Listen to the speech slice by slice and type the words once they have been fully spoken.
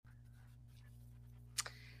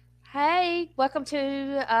Hey, welcome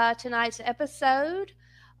to tonight's episode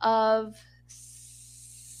of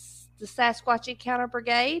the Sasquatch Encounter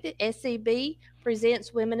Brigade. SEB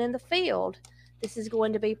presents Women in the Field. This is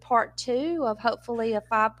going to be part two of hopefully a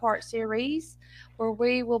five-part series where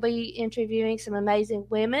we will be interviewing some amazing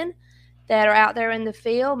women that are out there in the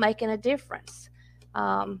field making a difference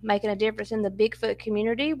in the Bigfoot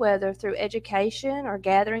community, whether through education or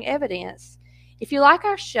gathering evidence. If you like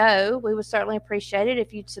our show, we would certainly appreciate it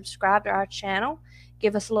if you'd subscribe to our channel.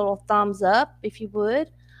 Give us a little thumbs up if you would.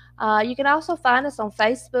 You can also find us on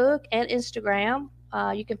Facebook and Instagram.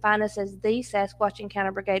 You can find us as the Sasquatch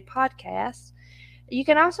Encounter Brigade podcast. You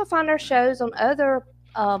can also find our shows on other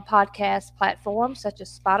podcast platforms such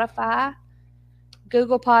as Spotify,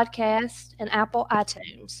 Google Podcasts, and Apple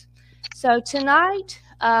iTunes. So tonight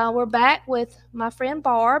we're back with my friend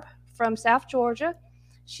Barb from South Georgia.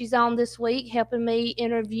 She's on this week helping me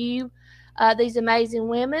interview these amazing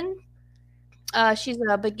women. She's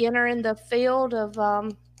a beginner in the field of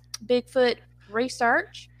Bigfoot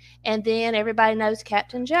research, and then everybody knows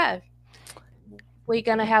Captain Joe. We're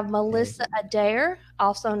going to have Melissa Adair,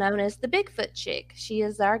 also known as the Bigfoot Chick. She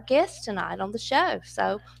is our guest tonight on the show.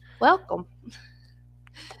 So, welcome.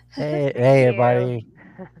 Hey, everybody.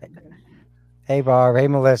 Hey, Barb. Hey,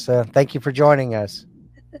 Melissa. Thank you for joining us.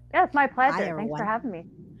 Yeah, it's my pleasure. Hi, Thanks everyone. for having me.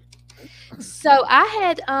 So, I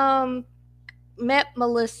had met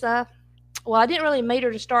Melissa. Well, I didn't really meet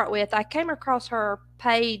her to start with. I came across her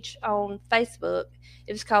page on Facebook.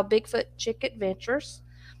 It was called Bigfoot Chick Adventures.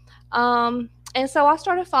 And so I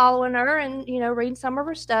started following her and, reading some of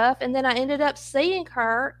her stuff. And then I ended up seeing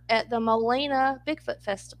her at the Molina Bigfoot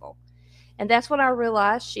Festival. And that's when I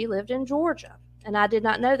realized she lived in Georgia. And I did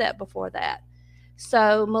not know that before that.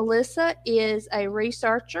 So Melissa is a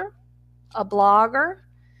researcher, a blogger.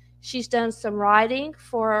 She's done some writing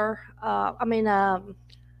a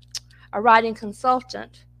writing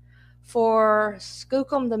consultant for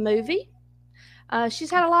Skookum the movie.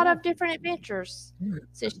 She's had a lot of different adventures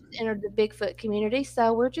since she's entered the Bigfoot community.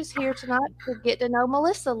 So we're just here tonight to get to know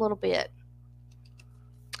Melissa a little bit.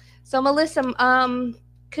 So Melissa,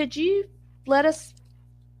 could you let us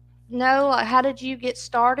know, like, how did you get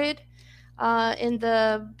started in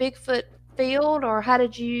the Bigfoot field, or how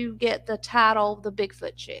did you get the title the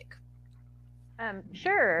Bigfoot Chick?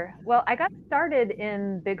 Sure. Well, I got started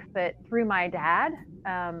in Bigfoot through my dad.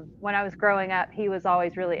 When I was growing up, he was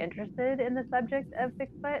always really interested in the subject of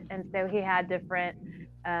Bigfoot. And so he had different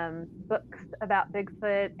books about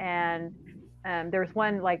Bigfoot. And there was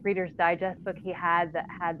one like Reader's Digest book he had that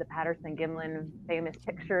had the Patterson-Gimlin famous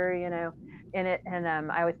picture, in it. And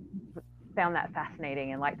I always found that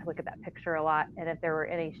fascinating and liked to look at that picture a lot. And if there were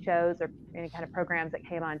any shows or any kind of programs that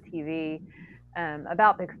came on TV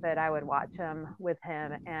about Bigfoot, I would watch them with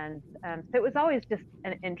him. And so it was always just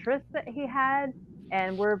an interest that he had.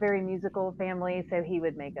 And we're a very musical family, so he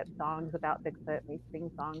would make up songs about Bigfoot. We'd sing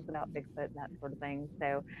songs about Bigfoot and that sort of thing.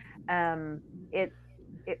 So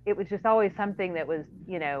it was just always something that was,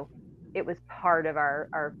 it was part of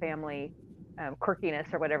our family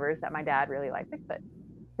quirkiness or whatever, is that my dad really liked Bigfoot.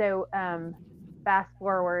 So fast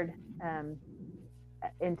forward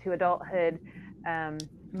into adulthood,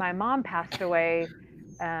 my mom passed away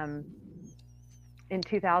in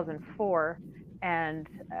 2004, and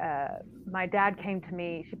my dad came to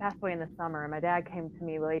me. She passed away in the summer, and my dad came to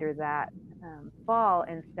me later that fall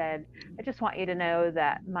and said, I just want you to know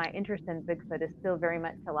that my interest in Bigfoot is still very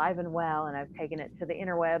much alive and well, and I've taken it to the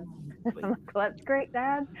interwebs. I'm like, well, that's great,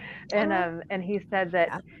 Dad. And he said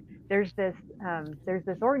that there's this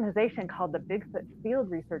organization called the Bigfoot Field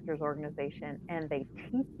Researchers Organization, and they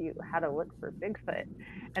teach you how to look for Bigfoot.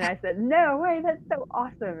 And I said, no way, that's so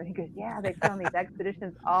awesome. And he goes, yeah, they go on these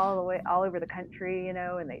expeditions all over the country,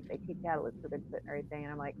 and they teach you how to look for Bigfoot and everything.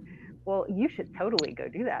 And I'm like, well, you should totally go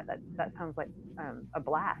do that. That sounds like a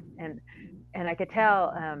blast. And I could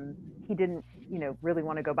tell he didn't, really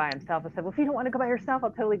want to go by himself. I said, well, if you don't want to go by yourself,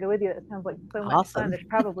 I'll totally go with you. It sounds like so much fun. There's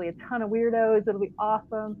probably a ton of weirdos. It'll be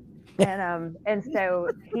awesome. And so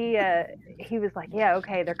he was like, yeah,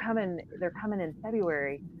 okay, they're coming in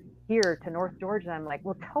February here to North Georgia. I'm like,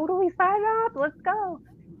 well, totally sign up. Let's go.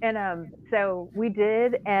 And so we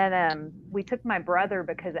did, and we took my brother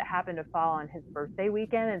because it happened to fall on his birthday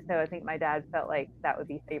weekend. And so I think my dad felt like that would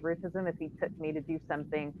be favoritism if he took me to do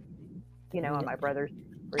something, on my brother's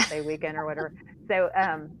birthday weekend or whatever. So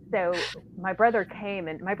my brother came,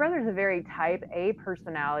 and my brother's a very type A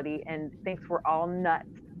personality and thinks we're all nuts.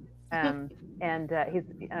 And he's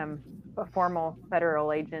a formal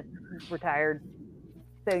federal agent, retired.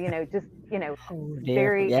 So,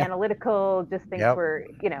 very analytical, just thinks we're,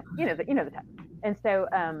 the type. And so,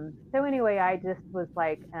 so anyway, I just was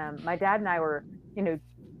like, my dad and I were, you know,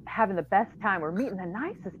 having the best time. We're meeting the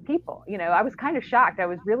nicest people. You know, I was kind of shocked. I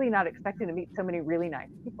was really not expecting to meet so many really nice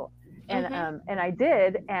people. And I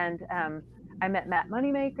did. And I met Matt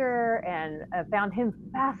Moneymaker and found him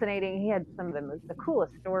fascinating. He had some of the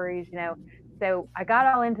coolest stories, you know. So I got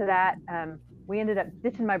all into that. We ended up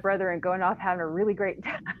ditching my brother and going off having a really great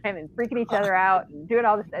time and freaking each other out and doing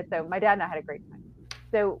all this stuff. So my dad and I had a great time.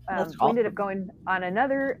 So we ended up going on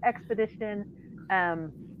another expedition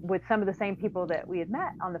with some of the same people that we had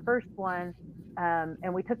met on the first one.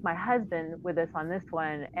 And we took my husband with us on this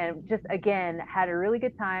one and just, again, had a really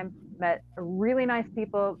good time, met really nice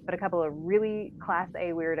people, but a couple of really class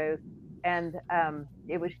A weirdos. And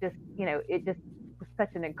it was just, you know, it just was such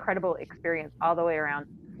an incredible experience all the way around.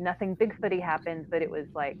 Nothing Bigfooty happened, but it was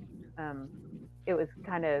like, it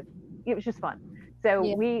was just fun. So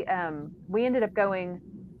we ended up going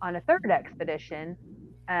on a third expedition,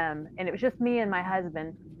 and it was just me and my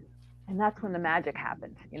husband, and that's when the magic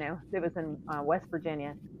happened. You know, it was in West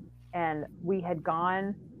Virginia, and we had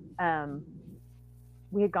gone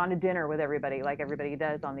to dinner with everybody, like everybody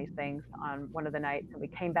does on these things, on one of the nights, and we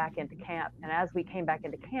came back into camp. And as we came back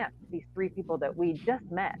into camp, these three people that we just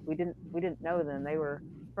met, we didn't know them. They were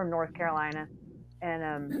from North Carolina,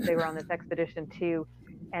 and they were on this expedition too.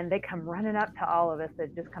 And they come running up to all of us that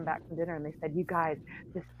had just come back from dinner, and they said, "You guys,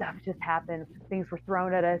 this stuff just happened. Things were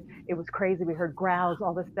thrown at us. It was crazy. We heard growls,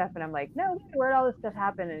 all this stuff." And I'm like, "No, where'd all this stuff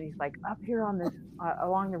happen?" And he's like, "Up here on this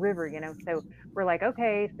along the river, you know." So we're like,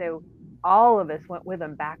 "Okay." So all of us went with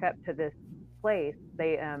them back up to this place.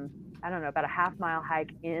 They, I don't know, about a half-mile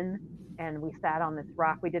hike in, and we sat on this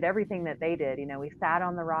rock. We did everything that they did. You know, we sat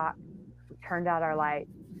on the rock, we turned out our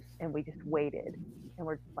lights, and we just waited. And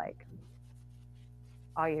we're just like,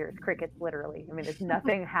 all you hear is crickets, literally. I mean, there's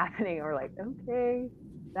nothing happening. And we're like, okay,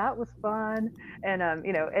 that was fun. And,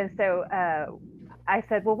 you know, and so I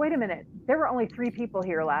said, well, wait a minute. There were only 3 people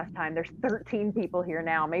here last time. There's 13 people here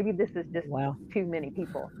now. Maybe this is just too many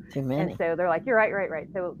people. Too many. And so they're like, you're right.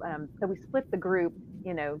 So, so we split the group,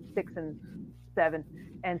 you know, 6 and 7.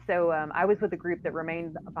 And so I was with the group that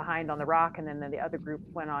remained behind on the rock, and then the other group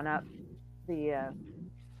went on up the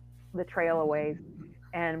trail a ways.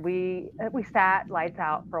 And we sat lights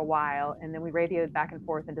out for a while, and then we radioed back and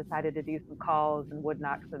forth and decided to do some calls and wood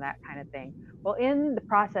knocks and that kind of thing. Well, in the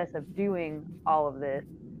process of doing all of this,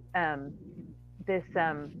 this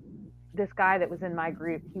guy that was in my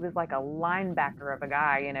group, he was like a linebacker of a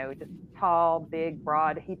guy, you know, just tall, big,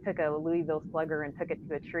 broad. He took a Louisville Slugger and took it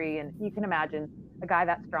to a tree, and you can imagine a guy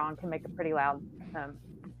that strong can make a pretty loud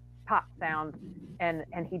pop sound, and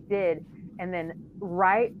he did. And then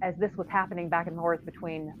right as this was happening back and forth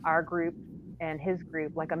between our group and his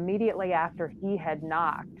group, like immediately after he had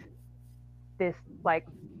knocked, this like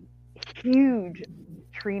huge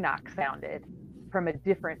tree knock sounded from a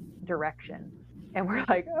different direction. And we're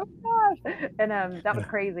like, oh gosh. And that was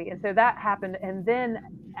crazy. And so that happened. And then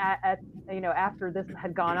you know, after this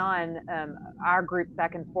had gone on, our group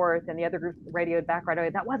back and forth, and the other group radioed back right away,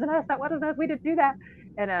 that wasn't us, we didn't do that.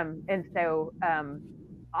 And so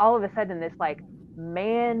all of a sudden this like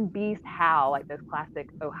man beast howl, like those classic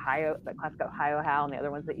Ohio howl, and the other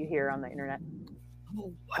ones that you hear on the internet,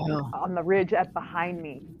 on the ridge up behind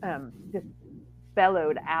me, just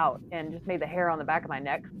bellowed out and just made the hair on the back of my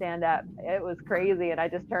neck stand up. It was crazy. And I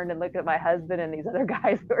just turned and looked at my husband and these other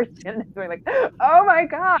guys who were standing there like, oh my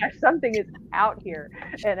gosh, something is out here.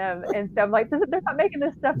 And so I'm like, they're not making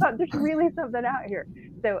this stuff up. There's really something out here.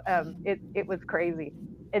 So it was crazy.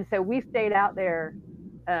 And so we stayed out there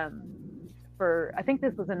for, I think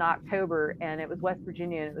this was in October, and it was West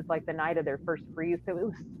Virginia, and it was like the night of their first freeze, so it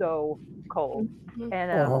was so cold.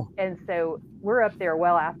 And so we're up there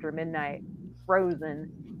well after midnight, frozen,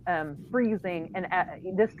 freezing, and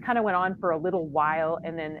this kind of went on for a little while,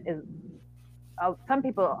 and then some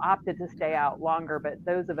people opted to stay out longer, but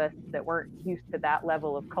those of us that weren't used to that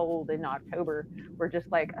level of cold in October were just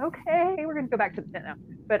like, okay, we're going to go back to the tent now.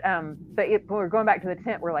 But when we're going back to the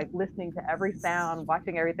tent, we're like listening to every sound,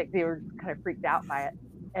 watching everything. They were kind of freaked out by it.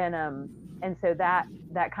 And so that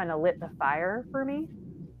kind of lit the fire for me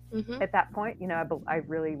at that point. You know, I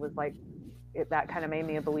really was like, that kind of made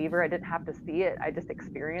me a believer. I didn't have to see it. I just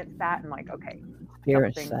experienced that and like, okay,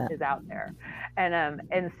 something is out there.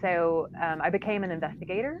 And so I became an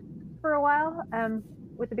investigator for a while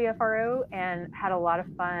with the BFRO, and had a lot of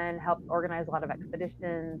fun, helped organize a lot of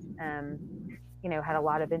expeditions, you know, had a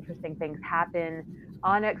lot of interesting things happen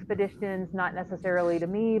on expeditions, not necessarily to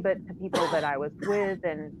me, but to people that I was with,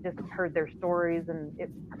 and just heard their stories, and it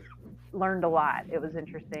learned a lot. It was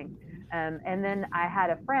interesting. And then I had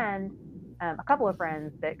a friend a couple of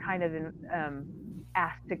friends that kind of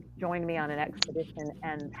asked to join me on an expedition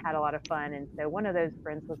and had a lot of fun. And so one of those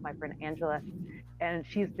friends was my friend Angela, and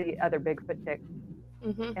she's the other Bigfoot chick.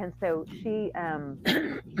 Mm-hmm. And so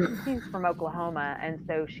she's from Oklahoma, and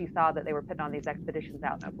so she saw that they were putting on these expeditions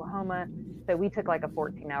out in Oklahoma. So we took like a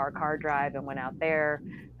 14-hour car drive and went out there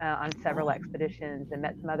on several expeditions and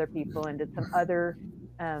met some other people and did some other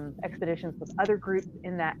expeditions with other groups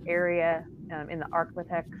in that area in the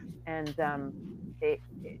Arklatex. And it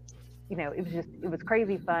was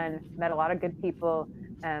crazy fun. Met a lot of good people,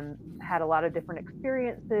 had a lot of different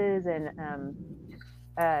experiences, and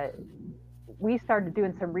we started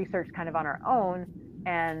doing some research kind of on our own,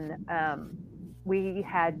 and we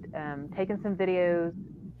had taken some videos,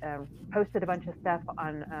 posted a bunch of stuff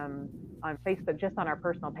on Facebook, just on our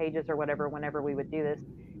personal pages or whatever, whenever we would do this.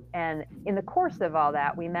 And in the course of all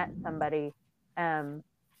that, we met somebody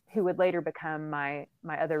who would later become my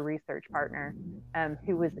other research partner,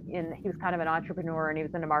 he was kind of an entrepreneur, and he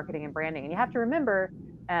was into marketing and branding. And you have to remember,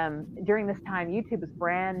 during this time, YouTube was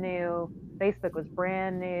brand new, Facebook was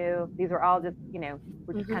brand new. These were all just,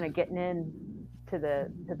 we're just kind of getting in to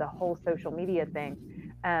the whole social media thing.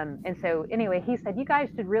 And so anyway, he said, you guys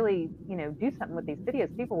should really, do something with these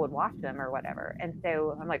videos. People would watch them or whatever. And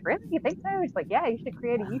so I'm like, really? You think so? He's like, yeah, you should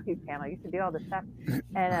create a YouTube channel. You should do all this stuff.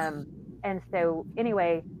 And so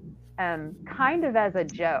anyway, kind of as a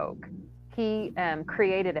joke, he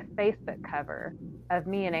created a Facebook cover of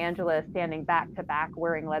me and Angela standing back to back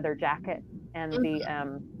wearing leather jackets, and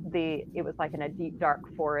it was like in a deep dark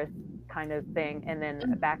forest kind of thing, and then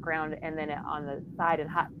a background, and then on the side in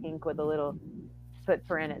hot pink with a little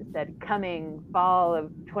footprint, it said coming fall of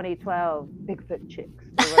 2012 Bigfoot chicks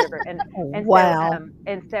or whatever. And wow.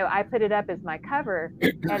 So I put it up as my cover,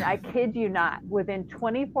 and I kid you not, within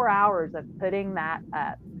 24 hours of putting that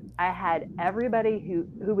up, I had everybody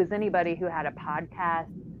who was anybody who had a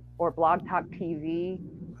podcast or Blog Talk TV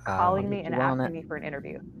calling me and asking me for an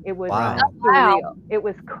interview. It was surreal. It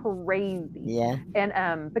was crazy. Yeah.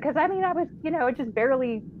 And because I was, just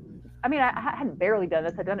barely, I hadn't barely done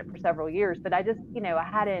this. I'd done it for several years, but I just, I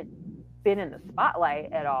hadn't been in the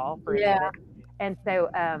spotlight at all for any of it. And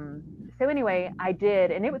so anyway, I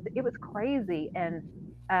did, and it was crazy. And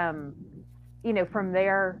from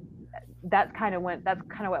there, that's kind of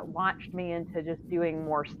what launched me into just doing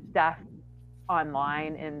more stuff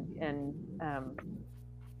online and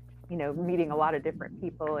meeting a lot of different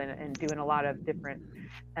people and doing a lot of different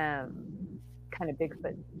kind of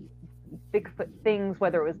Bigfoot things,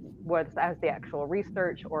 whether it was as the actual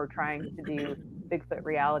research or trying to do Bigfoot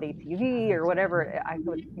reality TV or whatever. I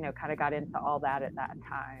was, kind of got into all that at that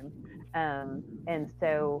time. And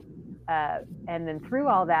so, and then through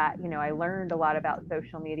all that, I learned a lot about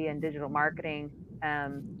social media and digital marketing,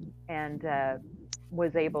 and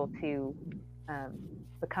was able to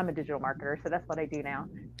become a digital marketer. So that's what I do now.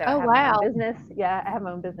 So I have my own business. Yeah, I have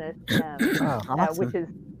my own business, awesome. Which is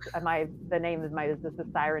the name of my business is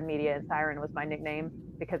Siren Media, and Siren was my nickname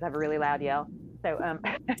because I have a really loud yell. So,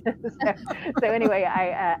 so anyway,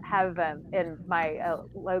 I have, and my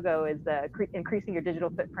logo is increasing your digital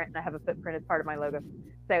footprint, and I have a footprint as part of my logo.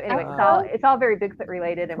 So anyway, it's all very Bigfoot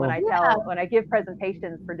related. And when I give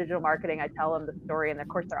presentations for digital marketing, I tell them the story, and of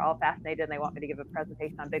course they're all fascinated and they want me to give a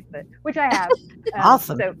presentation on Bigfoot, which I have.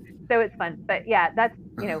 Awesome. So it's fun. But yeah, that's,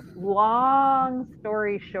 long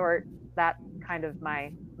story short, that's kind of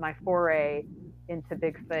my foray into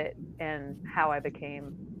Bigfoot and how I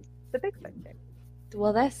became the Bigfoot chick.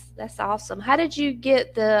 Well, that's awesome. How did you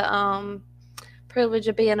get the privilege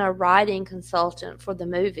of being a writing consultant for the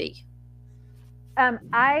movie?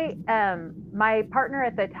 My partner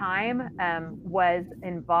at the time was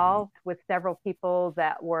involved with several people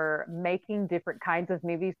that were making different kinds of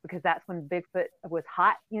movies, because that's when Bigfoot was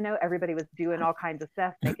hot. Everybody was doing all kinds of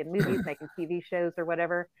stuff, making movies, making TV shows or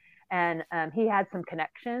whatever. And he had some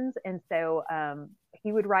connections, and so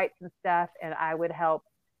he would write some stuff, and I would help.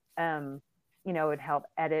 Would help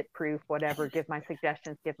edit, proof, whatever, give my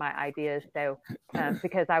suggestions, give my ideas. So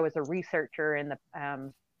because I was a researcher in the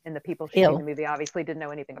people shooting the movie, obviously didn't know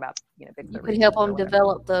anything about Bigfoot. You could help them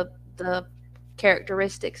develop the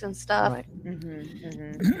characteristics and stuff. Right.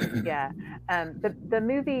 Yeah. The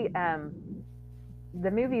movie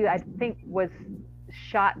I think was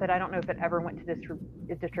shot, but I don't know if it ever went to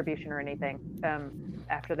distribution or anything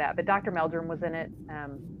after that. But Dr. Meldrum was in it.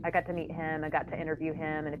 I got to meet him. I got to interview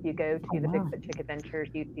him. And if you go to the Bigfoot Chick Adventures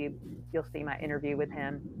YouTube, you'll see my interview with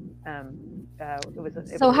him.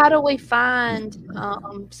 How do we find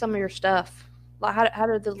some of your stuff? Like, how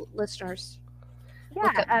do the listeners?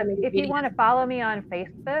 Yeah, if you want to follow me on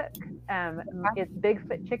Facebook, it's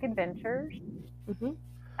Bigfoot Chick Adventures. Mm-hmm.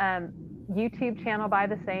 YouTube channel by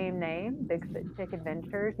the same name, Bigfoot Chick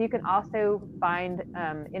Adventures. You can also find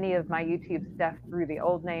any of my YouTube stuff through the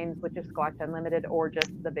old names, which is Squatch Unlimited or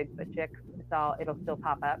just the Bigfoot Chick. It'll still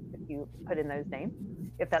pop up if you put in those names,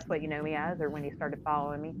 if that's what you know me as or when you started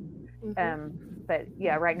following me. But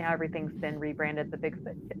yeah, right now everything's been rebranded the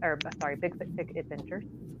Bigfoot Chick Adventures.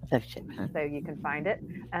 So you can find it.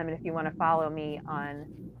 And if you want to follow me on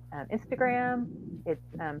Instagram, it's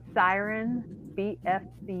Siren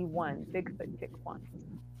BFC1, Bigfoot Chick 1.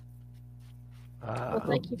 Well,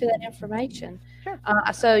 thank you for that information. Sure.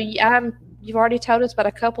 So you've already told us about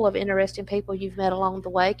a couple of interesting people you've met along the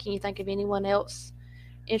way. Can you think of anyone else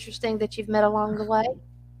interesting that you've met along the way?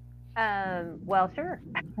 Well, sure.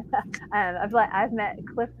 I've met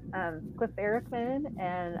Cliff Erickman,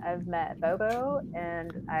 and I've met Bobo,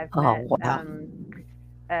 and I've met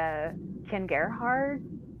Ken Gerhard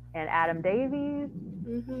and Adam Davies.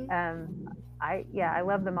 I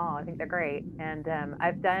love them all. I think they're great. And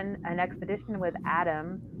I've done an expedition with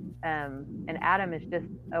Adam, and Adam is just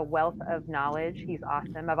a wealth of knowledge. He's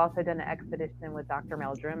awesome. I've also done an expedition with Dr.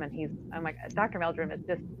 Meldrum, and Dr. Meldrum is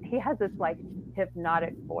he has this like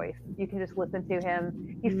hypnotic voice. You can just listen to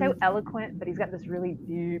him. He's so eloquent, but he's got this really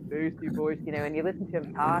deep, bassy voice, and you listen to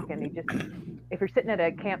him talk, and if you're sitting at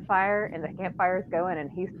a campfire and the campfire is going and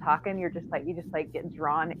he's talking, you just get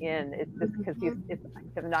drawn in. It's just because it's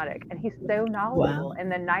hypnotic, and he's so knowledgeable and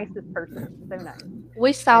the nicest person. So nice.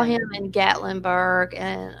 We saw him in Gatlinburg,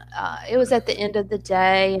 and it was at the end of the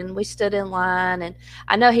day, and we stood in line, and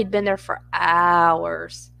I know he'd been there for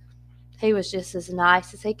hours. He was just as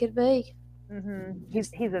nice as he could be.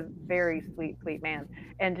 He's a very sweet man,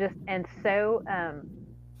 and so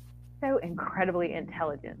incredibly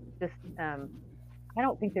intelligent. I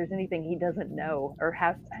don't think there's anything he doesn't know or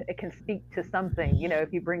can speak to something.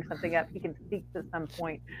 If you bring something up, he can speak to some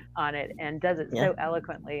point on it and does it so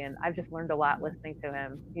eloquently. And I've just learned a lot listening to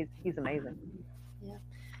him. He's amazing. Yeah.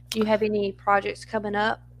 Do you have any projects coming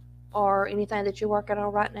up or anything that you're working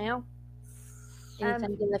on right now?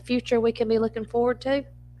 Anything in the future we can be looking forward to?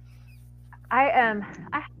 I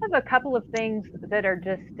have a couple of things that are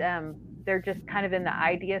just they're just kind of in the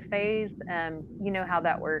idea phase. You know how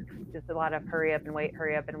that works. Just a lot of hurry up and wait.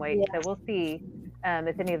 Yeah. So we'll see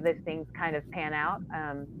if any of those things kind of pan out.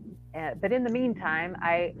 But in the meantime,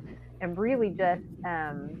 I am really just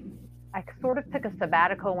I sort of took a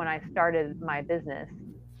sabbatical when I started my business.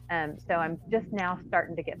 So I'm just now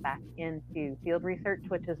starting to get back into field research,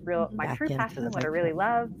 which is my true passion, what I really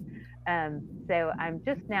love. So I'm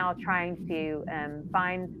just now trying to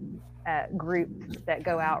find groups that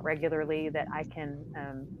go out regularly that I can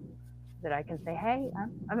say, hey,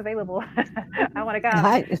 I'm available. I want to go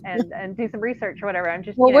and do some research or whatever. I'm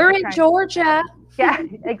just we're in Georgia. Yeah,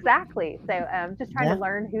 exactly. So just trying to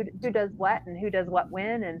learn who does what and who does what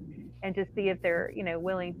when, and just see if they're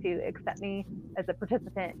willing to accept me as a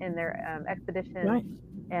participant in their expedition. Right.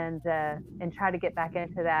 And try to get back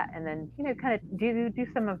into that, and then kind of do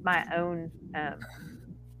some of my own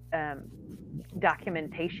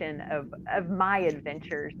documentation of my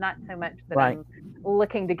adventures. Not so much that I'm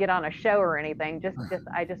looking to get on a show or anything.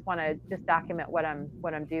 I just want to just document what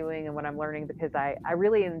I'm doing and what I'm learning, because I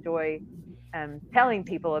really enjoy telling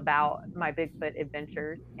people about my Bigfoot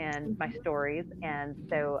adventures and my stories. And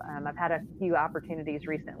so I've had a few opportunities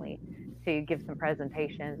recently to give some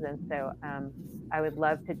presentations, and so I would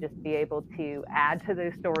love to just be able to add to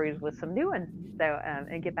those stories with some new ones,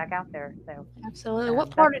 and get back out there. So absolutely.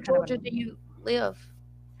 What part of Georgia do you live?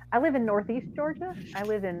 I live in Northeast Georgia. I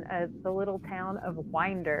live in the little town of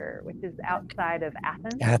Winder, which is outside of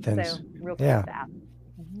Athens. So real close to Athens.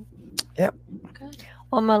 Yep. Okay.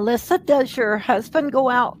 Well, Melissa, does your husband go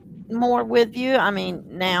out more with you?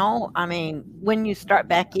 When you start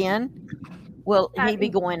back in, will he be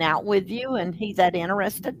going out with you, and he's that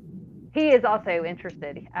interested? He is also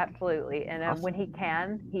interested, absolutely. And awesome. When he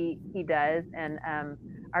can, he does. And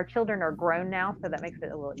our children are grown now, so that makes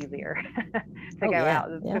it a little easier to go out.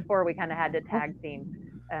 Yeah. Before we kind of had to tag team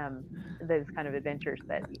those kind of adventures.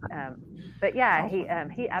 But yeah,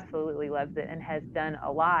 he absolutely loves it and has done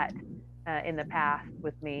a lot in the past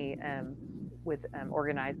with me, with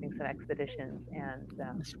organizing some expeditions, and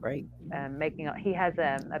that's great. He has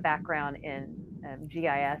a background in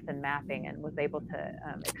GIS and mapping, and was able to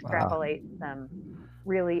extrapolate some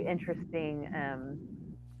really interesting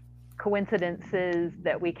coincidences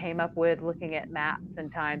that we came up with looking at maps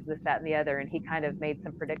and times, this, that, and the other. And he kind of made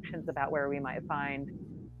some predictions about where we might find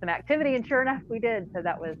some activity, and sure enough, we did. So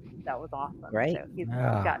that was awesome. Right. So he's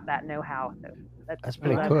got that know-how. So that's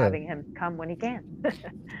pretty cool. Having him come when he can.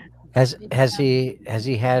 Has he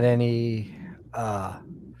had any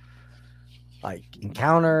like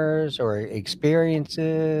encounters or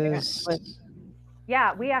experiences?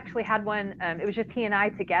 Yeah, we actually had one. It was just he and I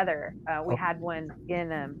together. We had one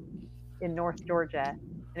in North Georgia,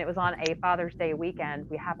 and it was on a Father's Day weekend.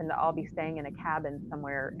 We happened to all be staying in a cabin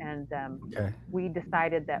somewhere, and Okay. we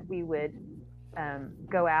decided that we would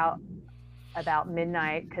go out about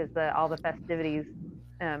midnight because all the festivities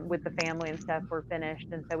with the family and stuff were finished,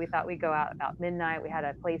 and so we thought we'd go out about midnight. We had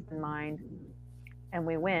a place in mind, and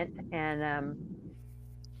we went, and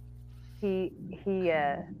he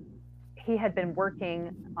had been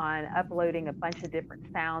working on uploading a bunch of different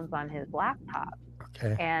sounds on his laptop,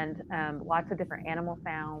 Okay. and lots of different animal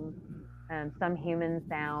sounds, some human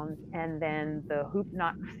sounds, and then the hoop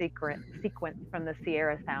knock sequence from the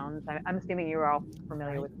Sierra sounds. I'm assuming you're all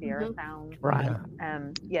familiar with Sierra sounds. Right.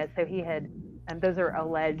 Yeah, so he had, those are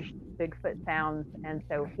alleged Bigfoot sounds, and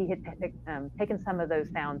so he had taken some of those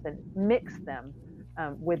sounds and mixed them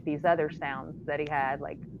with these other sounds that he had,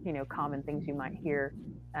 like, common things you might hear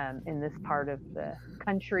in this part of the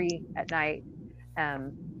country at night,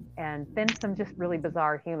 and then some just really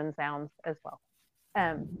bizarre human sounds as well.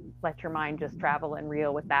 Let your mind just travel and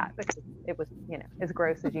reel with that, because it was, as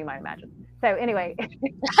gross as you might imagine. So anyway,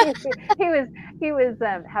 he was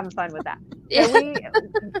having fun with that. So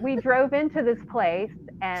we drove into this place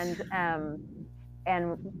and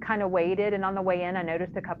kind of waited. And on the way in, I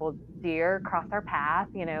noticed a couple of deer cross our path,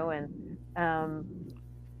 and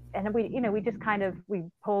we just we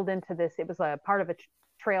pulled into this. It was a part of a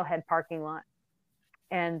trailhead parking lot,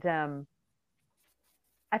 and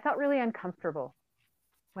I felt really uncomfortable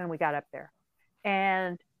when we got up there.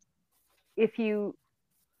 And if you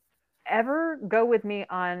ever go with me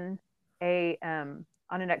on an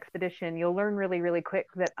expedition, you'll learn really, really quick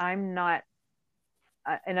that I'm not,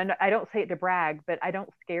 and I don't say it to brag, but I don't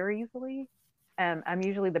scare easily. I'm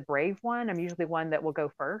usually the brave one. I'm usually one that will go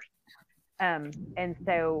first. And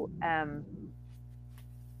so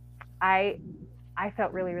I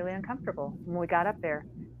felt really, really uncomfortable when we got up there.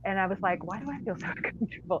 And I was like, why do I feel so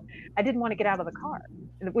uncomfortable? I didn't want to get out of the car,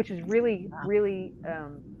 which is really, really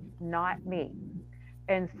not me.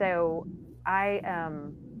 And so I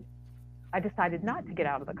decided not to get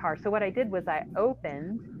out of the car. So what I did was I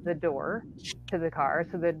opened the door to the car.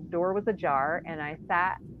 So the door was ajar, and I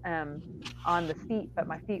sat on the seat, but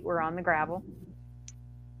my feet were on the gravel.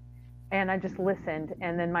 And I just listened.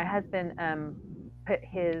 And then my husband put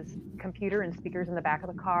his computer and speakers in the back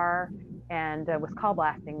of the car and was call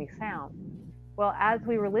blasting these sounds. Well, as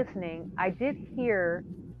we were listening, I did hear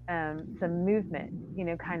some movement,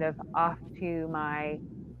 kind of off to my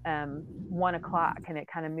 1 o'clock, and it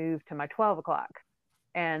kind of moved to my 12 o'clock.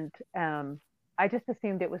 And I just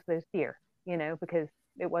assumed it was those deer, because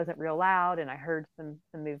it wasn't real loud, and I heard some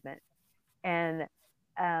movement. And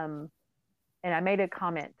I made a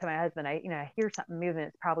comment to my husband, I hear something moving,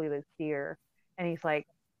 it's probably those deer. And he's like,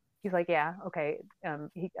 yeah, okay.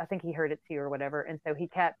 I think he heard it too or whatever. And so he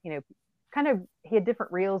kept, he had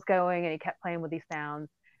different reels going, and he kept playing with these sounds.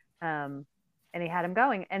 And he had them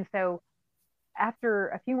going. And so after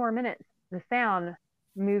a few more minutes, the sound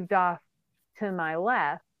moved off to my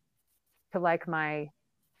left to like my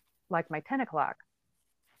 10 o'clock.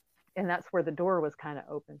 And that's where the door was kind of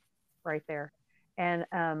open right there. And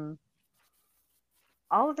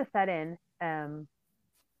all of a sudden,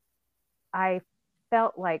 I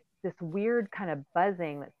felt like this weird kind of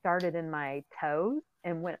buzzing that started in my toes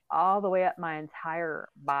and went all the way up my entire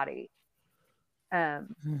body.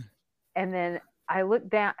 And then I looked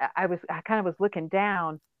down, I kind of was looking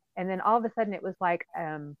down, and then all of a sudden it was like,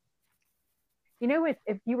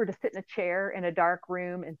 if you were to sit in a chair in a dark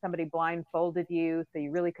room and somebody blindfolded you, so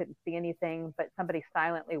you really couldn't see anything, but somebody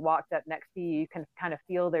silently walked up next to you, you can kind of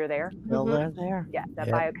feel they're there. Feel they're there. Yeah, that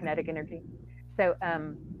biokinetic energy. So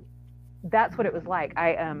that's what it was like.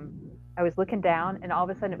 I was looking down, and all of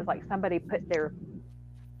a sudden it was like somebody put their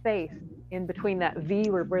face in between that V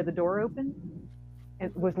where the door opened,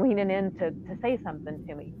 and was leaning in to say something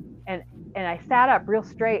to me. And I sat up real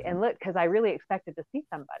straight and looked, because I really expected to see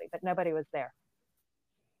somebody, but nobody was there.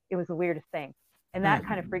 It was the weirdest thing. And that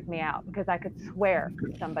kind of freaked me out, because I could swear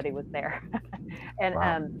somebody was there. And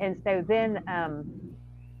wow. And so then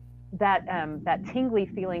that tingly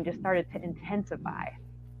feeling just started to intensify.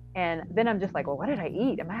 And then I'm just like, well, what did I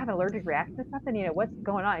eat? Am I having an allergic reaction to something? What's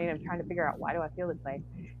going on? I'm trying to figure out, why do I feel this way?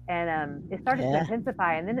 And it started to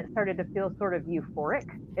intensify, and then it started to feel sort of euphoric.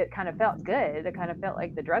 It kind of felt good. It kind of felt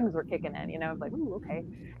like the drugs were kicking in. I was like, ooh, okay.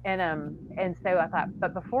 And so I thought,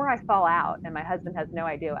 but before I fall out, and my husband has no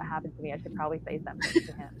idea what happened to me, I should probably say something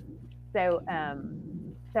to him.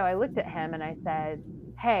 So I looked at him and I said,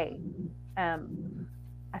 hey, I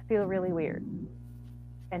feel really weird.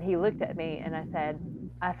 And he looked at me and I said,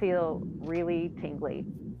 I feel really tingly.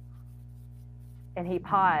 And he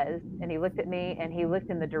paused and he looked at me and he looked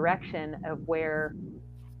in the direction of where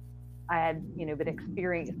I had, been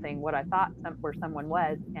experiencing what I thought where someone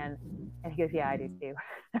was. And he goes, yeah, I do too.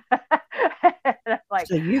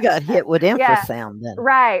 So you got hit with infrasound then.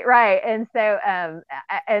 Right. And so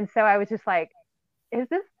I was just like, is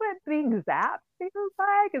this what being zapped feels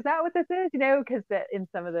like? Is that what this is? Because in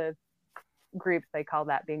some of the groups they call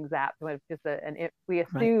that being zapped. When it's just we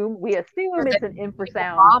assume it's an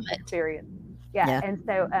infrasound experience. Yeah. And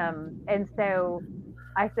so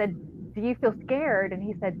I said, do you feel scared? And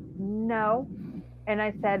he said, no. And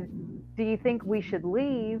I said, do you think we should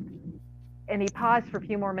leave? And he paused for a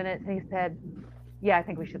few more minutes and he said, yeah, I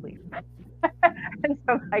think we should leave. And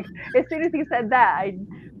so like, as soon as he said that, I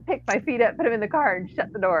picked my feet up, put him in the car and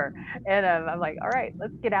shut the door. And I'm like, all right,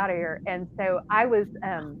 let's get out of here. And so I was,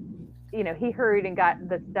 he hurried and got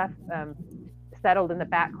the stuff settled in the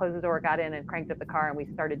back, closed the door, got in and cranked up the car. And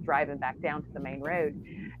we started driving back down to the main road.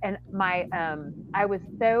 And I was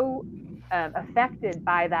so affected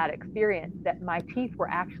by that experience that my teeth were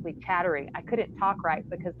actually chattering. I couldn't talk right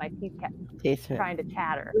because my teeth kept trying to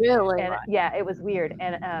chatter. Really? And yeah, it was weird.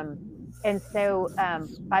 And so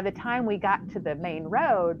by the time we got to the main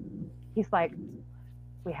road, he's like,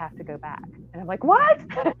 we have to go back. And I'm like, what?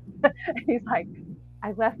 He's like,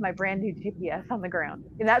 I left my brand new GPS on the ground.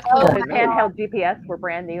 And that's when those handheld GPS were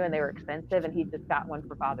brand new and they were expensive. And he just got one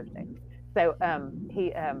for Father's Day. So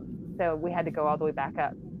so we had to go all the way back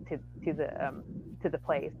up to the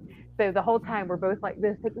place. So the whole time we're both like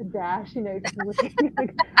this at the dash, just looking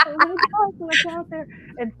like, oh my gosh, what's out there?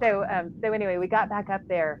 And so anyway, we got back up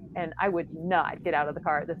there, and I would not get out of the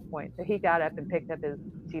car at this point. So he got up and picked up his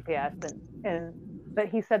GPS, but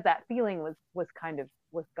he said that feeling was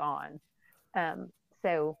gone.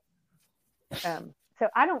 So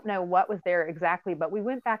I don't know what was there exactly, but we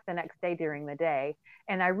went back the next day during the day,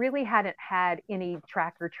 and I really hadn't had any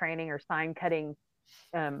tracker training or sign cutting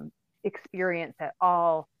experience at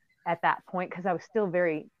all at that point, because I was still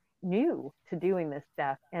very new to doing this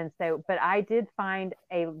stuff. And so, but I did find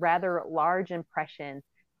a rather large impression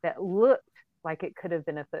that looked like it could have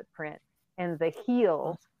been a footprint, and the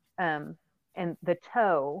heel and the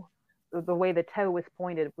toe, the way the toe was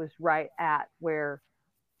pointed, was right at where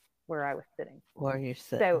I was sitting. Where you're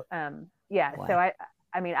sitting. So yeah. Wow. So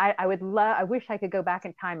I wish I could go back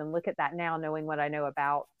in time and look at that now, knowing what I know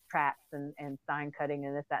about tracks and sign cutting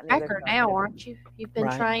and this, that, and the other. Now, aren't you? You've been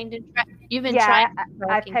trained in you've been trained.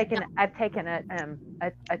 I've taken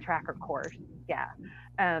a tracker course. Yeah.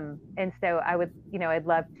 And so I would, I'd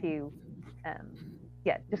love to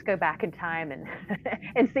just go back in time and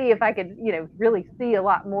and see if I could, really see a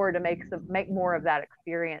lot more to make more of that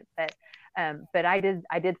experience. But I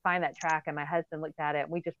did find that track, and my husband looked at it, and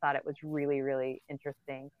we just thought it was really, really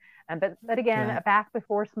interesting. But again, back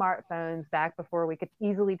before smartphones, back before we could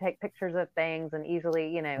easily take pictures of things and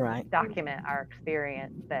easily, document our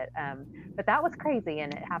experience. But that was crazy,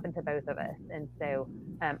 and it happened to both of us. And so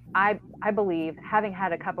I believe, having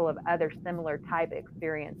had a couple of other similar type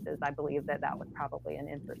experiences, I believe that was probably an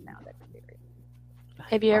infrasound experience.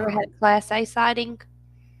 Have you ever had a Class A sighting?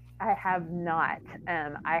 I have not.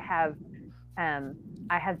 I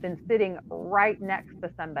have been sitting right next to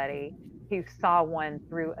somebody who saw one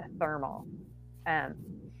through a thermal.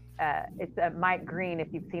 It's Mike Green. If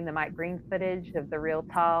you've seen the Mike Green footage of the real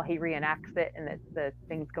tall, he reenacts it, and it's the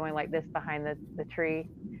thing's going like this behind the tree,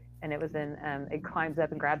 and it was in it climbs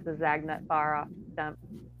up and grabs the Zagnut bar off the stump.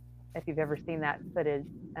 If you've ever seen that footage,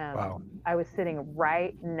 wow. I was sitting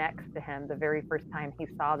right next to him the very first time he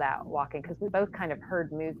saw that walking, because we both kind of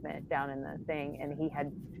heard movement down in the thing, and he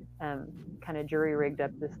had kind of jury rigged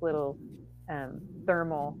up this little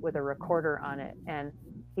thermal with a recorder on it, and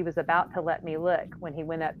he was about to let me look when he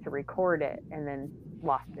went up to record it, and then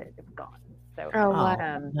lost it. It was gone. So,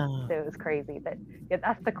 so it was crazy. But yeah,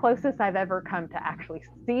 that's the closest I've ever come to actually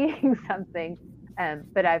seeing something.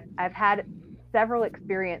 But I've had several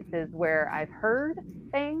experiences where I've heard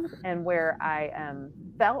things and where I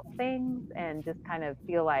felt things and just kind of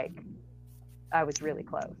feel like I was really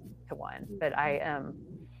close to one. But I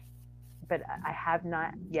have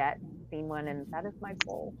not yet seen one, and that is my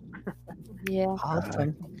goal. Yeah.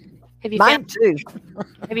 Awesome. Mine too.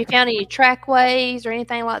 Have you found any trackways or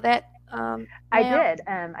anything like that?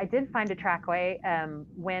 I did find a trackway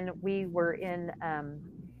when we were in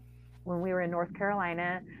North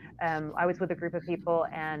Carolina. I was with a group of people,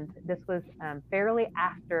 and this was fairly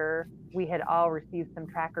after we had all received some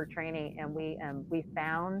tracker training, and we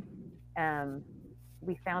found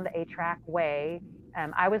a trackway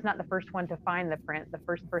I was not the first one to find the print. The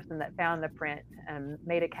first person that found the print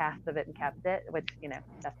made a cast of it and kept it, which,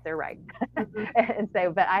 that's their right. And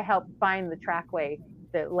so, but I helped find the trackway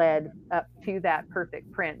that led up to that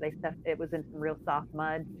perfect print. It was in some real soft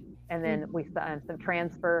mud. And then we saw some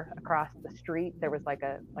transfer across the street. There was like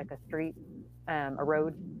a street, a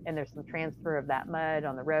road, and there's some transfer of that mud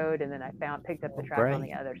on the road. And then I picked up the track on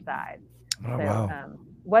the other side. Oh, So wow.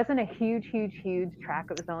 wasn't a huge track.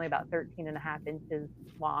 It was only about 13.5 inches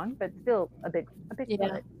long, but still a big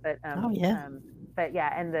foot. But but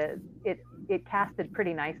yeah, and it casted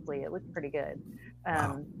pretty nicely. It looked pretty good.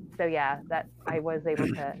 So yeah, that I was able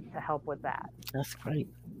to help with that. That's great.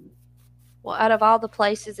 Well, out of all the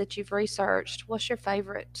places that you've researched, what's your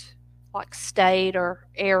favorite, like, state or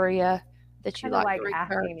area that you Kind of like like to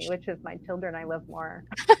asking me research? which of my children I love more.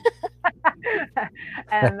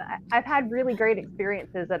 I've had really great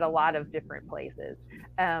experiences at a lot of different places.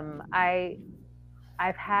 I've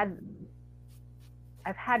had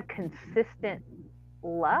consistent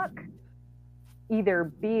luck either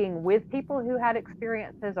being with people who had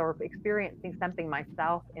experiences or experiencing something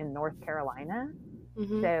myself in North Carolina.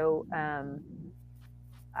 Mm-hmm. So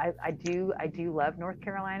I do love North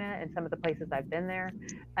Carolina and some of the places I've been there.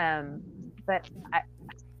 But I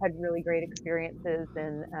had really great experiences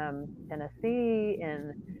in Tennessee,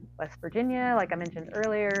 in West Virginia, like I mentioned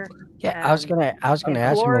earlier. Yeah, I was gonna ask you,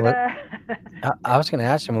 Melissa. Florida. I was gonna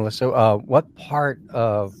ask you, Melissa. What part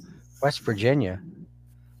of West Virginia?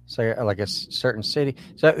 So, like a certain city.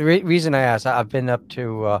 So the reason I asked, I've been up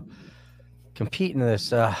to compete in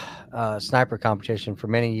this sniper competition for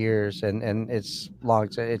many years, and it's long.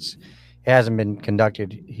 It hasn't been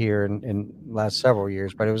conducted here in last several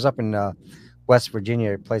years, but it was up in West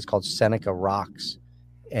Virginia, a place called Seneca Rocks,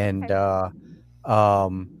 and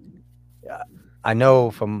I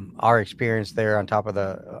know from our experience there on top of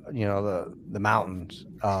the mountains,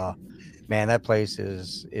 man, that place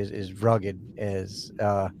is rugged as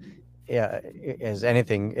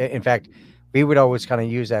anything. In fact, we would always kind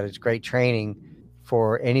of use that as great training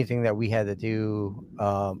for anything that we had to do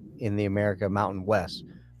in the America Mountain West.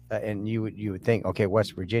 And you would think, okay,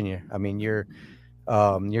 West Virginia. I mean, you're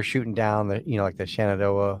shooting down the like the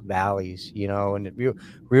Shenandoah valleys, and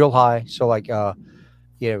real high. So like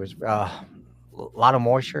it was a lot of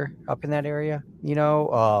moisture up in that area.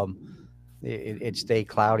 It stayed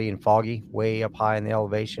cloudy and foggy way up high in the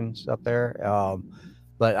elevations up there.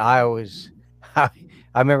 But I always, I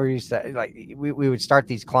remember used to like we would start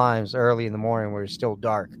these climbs early in the morning where it's still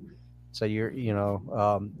dark. So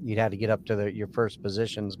you'd have to get up to your first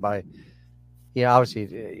positions by,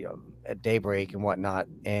 obviously at daybreak and whatnot.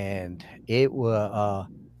 And it was,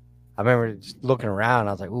 I remember just looking around.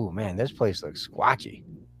 I was like, "Ooh, man, this place looks squatchy,"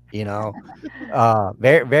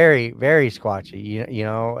 very, very, very squatchy.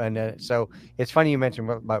 And so it's funny you mentioned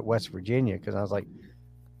about West Virginia because I was like,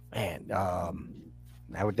 man,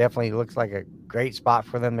 that would definitely looks like a great spot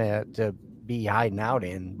for them to be hiding out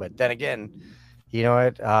in. But then again, you know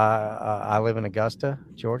what? I live in Augusta,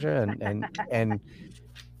 Georgia, and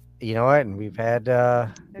you know what? And we've had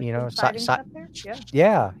sightings up there.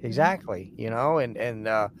 yeah, exactly.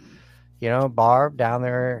 Barb down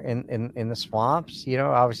there in the swamps.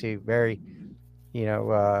 Obviously very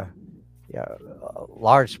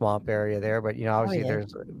large swamp area there, but obviously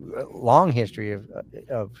there's a long history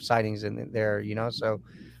of sightings in there. So,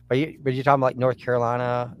 but you're talking like North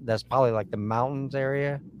Carolina. That's probably like the mountains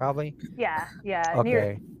area, probably. Yeah.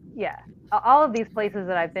 Okay. All of these places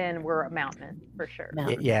that I've been were mountainous for sure.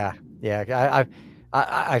 Yeah.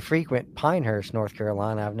 I frequent Pinehurst, North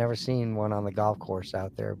Carolina. I've never seen one on the golf course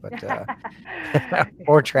out there, but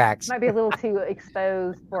or tracks. Might be a little too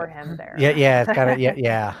exposed for him there. Yeah. It's kind of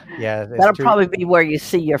yeah. That'll probably be where you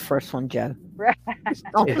see your first one, Joe. Right.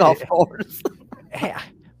 On the golf course.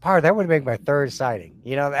 That would make my third sighting,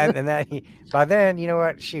 and then by then, you know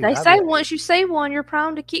what? Shoot, They say once you see one, you're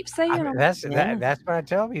prone to keep seeing them. That's what I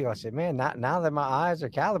tell people. I said, man, now that my eyes are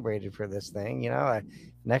calibrated for this thing,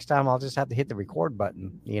 next time I'll just have to hit the record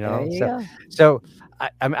button, So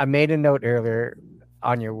I made a note earlier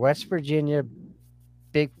on your West Virginia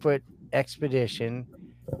Bigfoot expedition.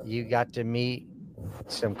 You got to meet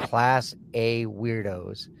some Class A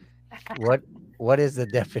weirdos. What is the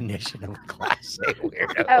definition of a Class A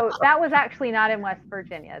weirdo? Oh, that was actually not in West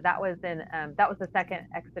Virginia. That was in that was the second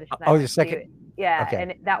expedition. The second. Yeah, okay.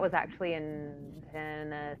 And that was actually in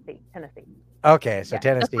Tennessee. Okay, so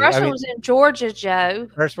Tennessee. The first one was in Georgia, Joe.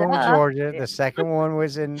 First one was Georgia. The second one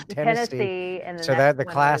was in Tennessee. And so that the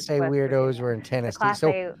Class A weirdos were in Tennessee. I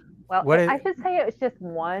should say it was just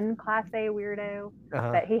one Class A weirdo,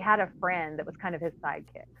 but he had a friend that was kind of his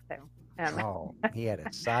sidekick. So Oh, he had a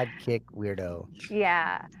sidekick weirdo.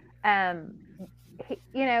 Yeah.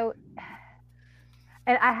 You know,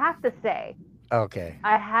 and I have to say, Okay.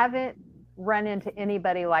 I haven't run into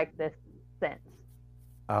anybody like this since.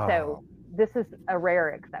 Oh, So this is a rare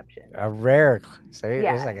exception. a rare. So it's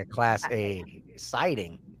Yeah. like a class A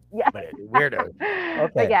sighting, Yeah. but a weirdo.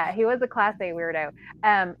 But Okay. yeah, he was a class A weirdo.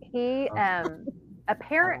 He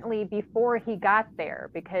apparently before he got there,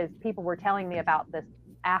 because people were telling me about this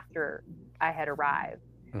after I had arrived,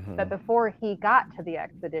 but before he got to the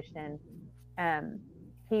expedition,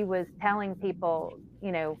 he was telling people,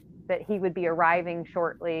 you know, that he would be arriving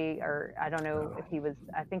shortly, or I don't know if he was.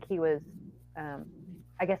 I think he was.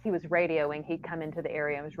 I guess he was radioing. He'd come into the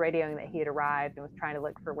area and was radioing that he had arrived and was trying to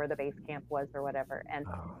look for where the base camp was or whatever. And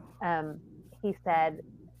he said,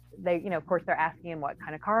 they, you know, of course, they're asking him what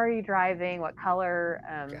kind of car are you driving, what color,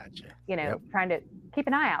 Gotcha. you know, Yep. trying to keep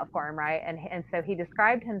an eye out for him, right? And so he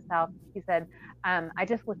described himself. He said, I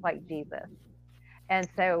just look like Jesus. And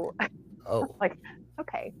so, Oh, like,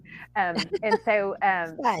 okay. And so,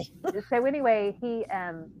 Why? so anyway, he,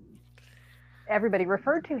 everybody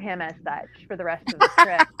referred to him as such for the rest of the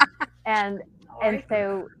trip. And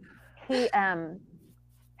so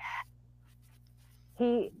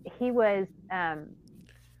he was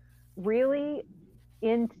really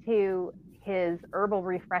into his herbal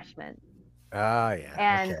refreshment. oh yeah.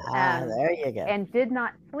 And Okay. There you go. and did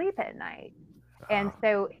not sleep at night. And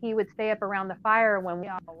so he would stay up around the fire when we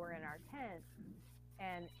all were in our tent.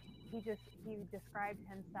 And he described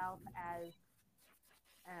himself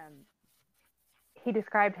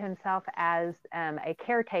as a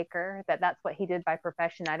caretaker, that's what he did by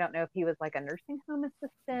profession. I don't know if he was like a nursing home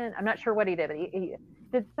assistant. I'm not sure what he did, but he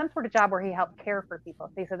did some sort of job where he helped care for people.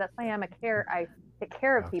 So he said, that's why I take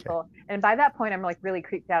care of people. And by that point, I'm like really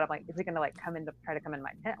creeped out. I'm like, is he going to like try to come in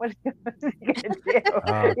my tent? What is he going to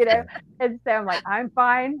do? You know? And so I'm like, I'm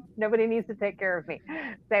fine. Nobody needs to take care of me.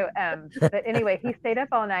 So, but anyway, he stayed up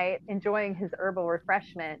all night enjoying his herbal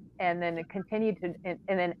refreshment, and then continued to, and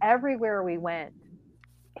then everywhere we went,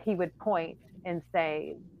 he would point and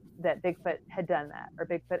say that Bigfoot had done that, or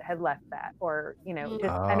Bigfoot had left that, or, you know,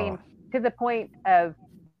 just, I mean, to the point of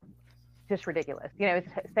just ridiculous, you know.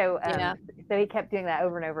 So, so he kept doing that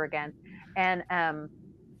over and over again. And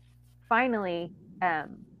finally, I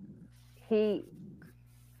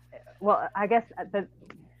guess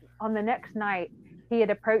on the next night, he had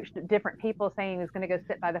approached different people saying he was going to go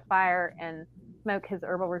sit by the fire and smoke his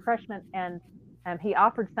herbal refreshment. And he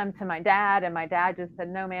offered some to my dad, and my dad just said,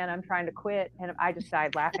 no, man, I'm trying to quit. And I just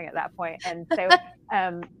died laughing at that point. And so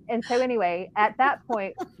anyway, at that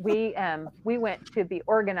point, we went to the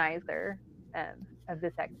organizer of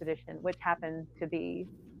this expedition, which happened to be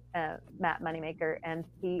Matt Moneymaker. And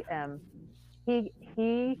he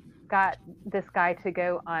got this guy to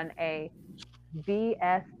go on a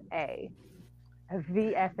VSA.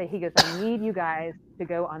 He goes, I need you guys to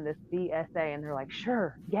go on this VSA. And they're like,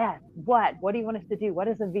 sure, yes. What do you want us to do? What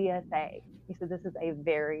is a VSA? He said, this is a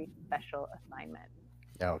very special assignment.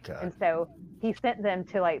 Okay. And so he sent them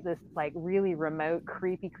to like this like really remote,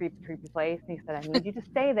 creepy place. And he said, I need you to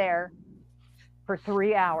stay there for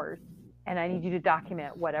 3 hours, and I need you to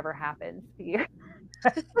document whatever happens to you.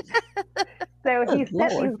 So he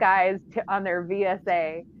sent these guys on their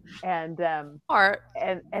VSA, and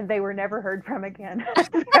they were never heard from again.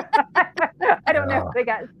 I don't know if they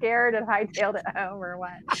got scared and hightailed it home or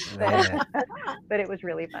what, but it was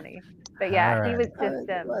really funny. But yeah,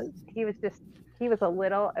 he was a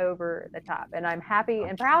little over the top, and I'm happy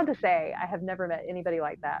and proud to say I have never met anybody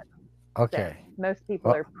like that. Okay. So most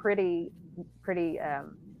people are pretty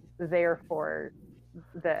there for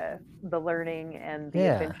the learning and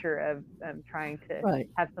the adventure of trying to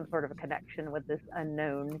have some sort of a connection with this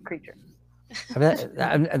unknown creature.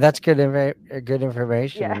 That's good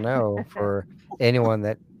information to know for anyone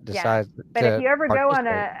that decides. But if you ever go on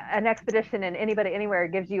an expedition and anybody anywhere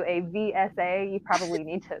gives you a VSA, you probably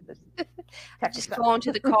need to just go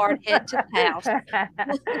onto the car and head to the house.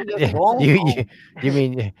 You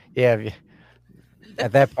mean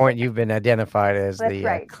at that point you've been identified as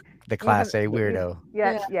the class A weirdo.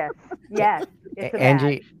 Yes. It's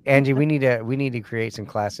Angie, we need to create some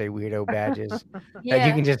class A weirdo badges that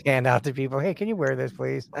you can just hand out to people. Hey, can you wear this,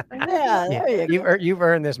 please? Yeah, you've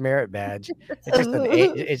earned this merit badge. It's just an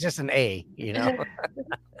A. It's just an A, you know.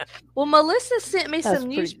 Well, Melissa sent me some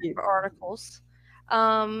newspaper articles.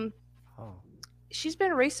 She's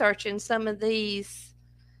been researching some of these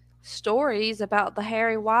stories about the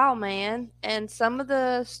hairy wild man, and some of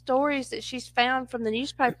the stories that she's found from the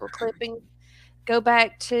newspaper clipping go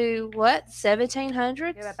back to what,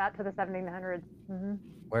 1700s? Yeah, back to the 1700s. Mm-hmm.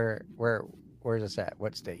 Where's this at?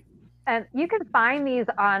 What state? You can find these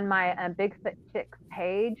on my Bigfoot Chicks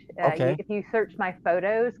page. Okay. If you search my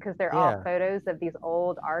photos, because they're all Yeah. photos of these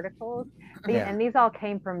old articles. Yeah. And these all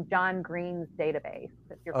came from John Green's database,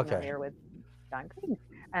 if you're Okay. familiar with John Green.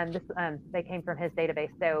 They came from his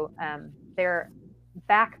database. So they're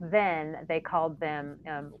back then they called them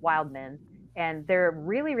wild men, and they're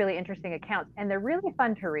really really interesting accounts, and they're really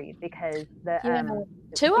fun to read because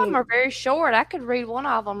two of them are very short. I could read one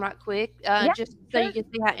of them right quick, Yeah, just so you can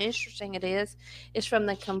see how interesting it is. It's from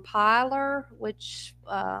the compiler, which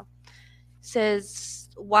says,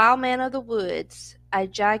 "Wild man of the woods. A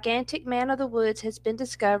gigantic man of the woods has been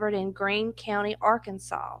discovered in Greene County,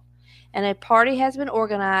 Arkansas, and a party has been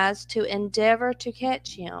organized to endeavor to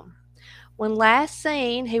catch him. When last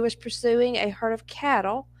seen, he was pursuing a herd of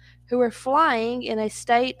cattle who were flying in a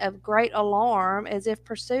state of great alarm as if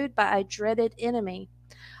pursued by a dreaded enemy.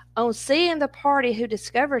 On seeing the party who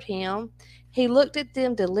discovered him, he looked at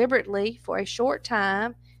them deliberately for a short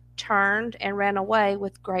time, turned, and ran away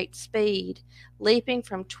with great speed, leaping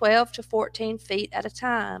from 12 to 14 feet at a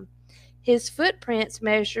time. His footprints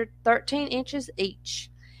measured 13 inches each.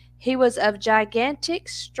 He was of gigantic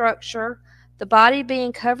structure, the body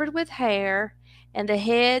being covered with hair, and the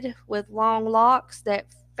head with long locks that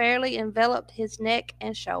fairly enveloped his neck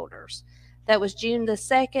and shoulders." That was June the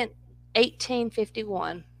 2nd,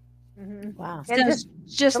 1851. Wow. And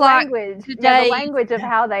just the like language, today. the language of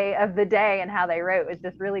how of the day and how they wrote was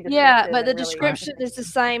just really descriptive. Yeah, but the and really description is the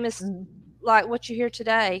same as like what you hear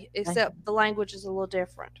today, except the language is a little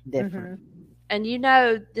different. Different. And you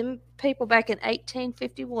know, them people back in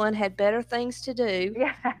 1851 had better things to do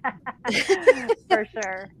Yeah, for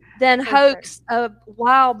sure. than hoax a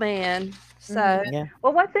wild man. So Yeah.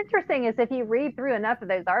 Well, what's interesting is if you read through enough of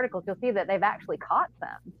those articles, you'll see that they've actually caught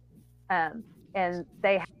some, and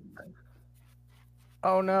they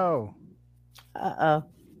Oh no.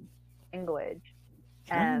 language.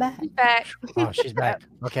 Come back. back. Oh, she's back.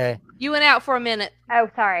 Okay. You went out for a minute. Oh,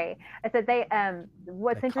 sorry. I said they.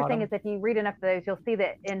 What's They caught interesting him? is if you read enough of those, you'll see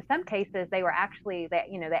that in some cases they were actually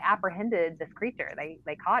they apprehended this creature.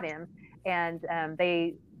 They caught him, and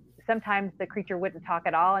they sometimes the creature wouldn't talk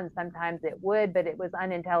at all, and sometimes it would, but it was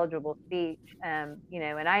unintelligible speech. And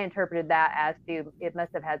I interpreted that as to it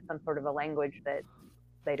must have had some sort of a language that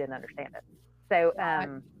they didn't understand it. So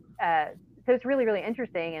so it's really really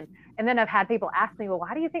interesting, and then I've had people ask me, well,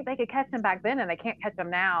 why do you think they could catch them back then and they can't catch them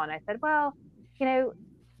now? And I said, well,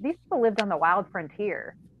 these people lived on the wild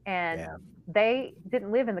frontier, and they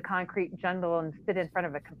didn't live in the concrete jungle and sit in front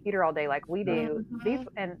of a computer all day like we do.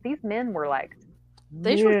 These men were like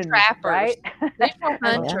these were trappers, right? These were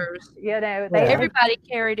hunters. Everybody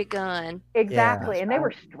carried a gun. Exactly, and they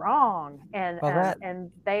were strong, and Well, and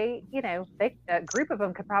they a group of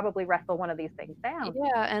them could probably wrestle one of these things down.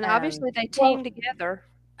 Yeah, and obviously they teamed together.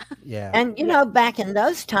 Yeah. And back in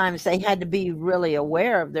those times, they had to be really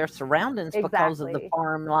aware of their surroundings because of the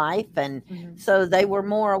farm life, and so they were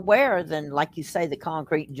more aware than, like you say, the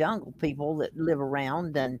concrete jungle people that live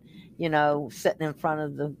around and sitting in front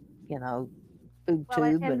of the food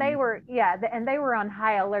tube. And they were and they were on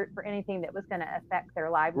high alert for anything that was going to affect their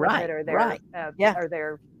livelihood or their or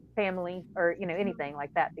their family or anything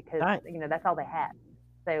like that, because that's all they had.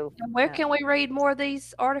 So where can we read more of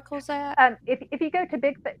these articles at? If you go to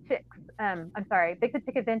Bigfoot Chicks, Bigfoot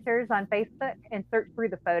Chick Adventures on Facebook and search through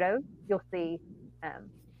the photos, you'll see,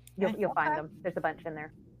 you'll find them. There's a bunch in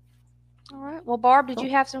there. All right. Well, Barb, did you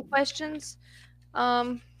have some questions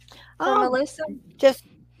for Melissa?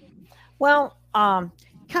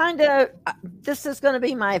 Kind of. This is going to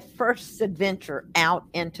be my first adventure out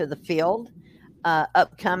into the field.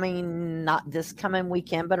 Upcoming, not this coming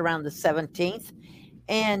weekend, but around the 17th.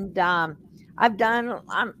 And I'm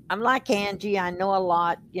like Angie. I know a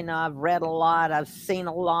lot. I've read a lot. I've seen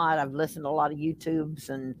a lot. I've listened to a lot of YouTubes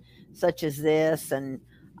and such as this, and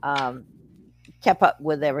kept up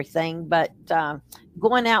with everything. But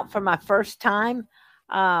going out for my first time,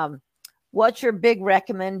 what's your big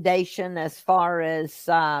recommendation as far as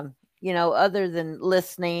other than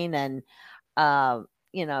listening and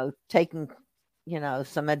taking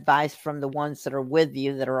some advice from the ones that are with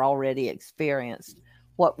you that are already experienced?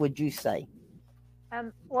 What would you say?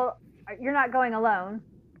 Well, you're not going alone.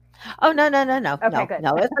 Oh, no. Okay, good.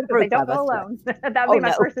 No, it's a group don't of go us. alone. That would be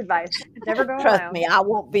my first advice. Never go alone. Trust me, I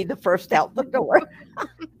won't be the first out the door.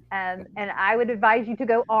 And I would advise you to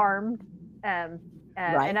go armed. Right.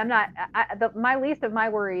 And I'm not. My least of my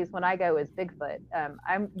worries when I go is Bigfoot.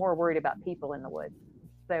 I'm more worried about people in the woods.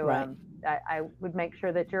 So right. I would make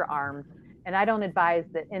sure that you're armed. And I don't advise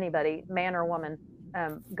that anybody, man or woman,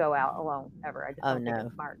 go out alone ever. I just don't think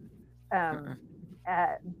it's smart.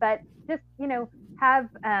 But just have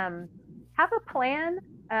a plan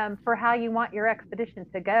for how you want your expedition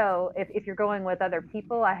to go. If you're going with other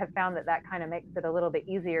people, I have found that kind of makes it a little bit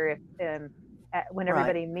easier if when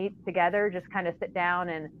everybody meets together, just kind of sit down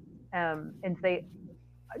and say,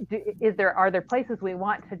 are there places we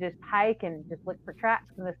want to just hike and just look for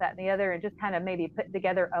tracks and this, that, and the other, and just kind of maybe put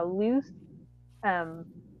together a loose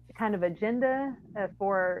kind of agenda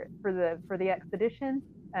for the expedition,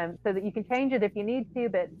 so that you can change it if you need to,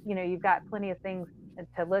 but you've got plenty of things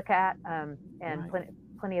to look at, and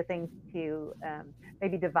plenty of things to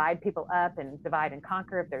maybe divide people up and divide and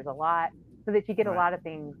conquer if there's a lot, so that you get a lot of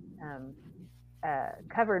things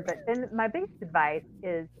covered. But then my biggest advice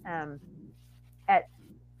is at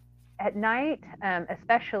night,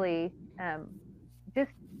 especially,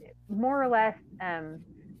 just more or less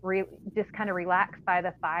just kind of relax by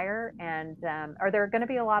the fire. And are there going to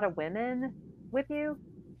be a lot of women with you?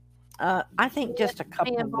 I think just a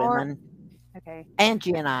couple of women. Okay.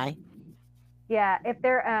 Angie and I. Yeah, if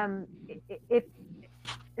they're if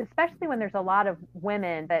especially when there's a lot of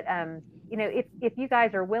women, but if you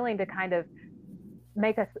guys are willing to kind of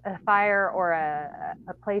make a fire or a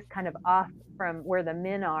place kind of off from where the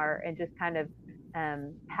men are, and just kind of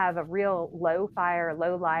have a real low fire,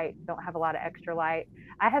 low light, don't have a lot of extra light.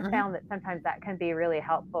 I have found that sometimes that can be really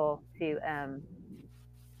helpful to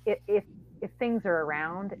if things are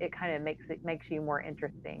around, it kind of makes you more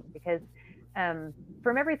interesting, because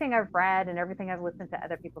from everything I've read and everything I've listened to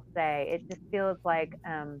other people say, it just feels like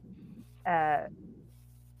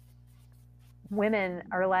women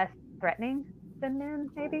are less threatening than men,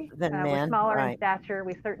 maybe. We're smaller in stature.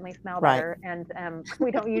 We certainly smell better, and we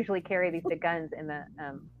don't usually carry these big guns in the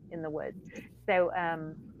woods. So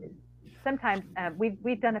sometimes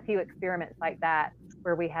we've done a few experiments like that,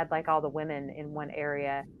 where we had like all the women in one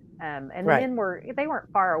area, and the men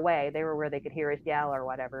weren't far away. They were where they could hear us yell or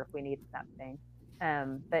whatever if we needed something.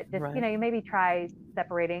 But just you maybe try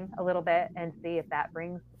separating a little bit and see if that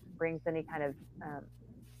brings any kind of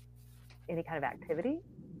activity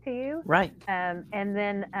to you. Right. And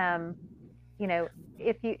then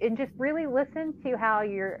if you just really listen to how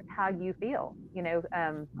you feel,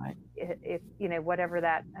 if whatever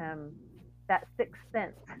that sixth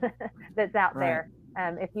sense that's out there,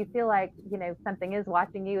 if you feel like something is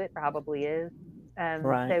watching you, it probably is.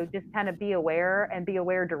 So just kind of be aware, and be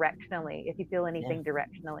aware directionally if you feel anything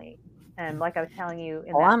directionally. Like I was telling you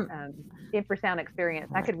in that infrasound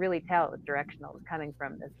experience, I could really tell it was directional. It was coming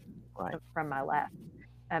from from my left.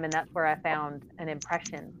 And that's where I found an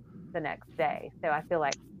impression the next day. So I feel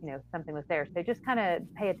like, something was there. So just kind of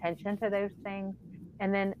pay attention to those things.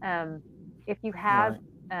 And then if you have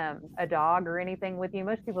a dog or anything with you,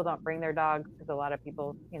 most people don't bring their dogs, because a lot of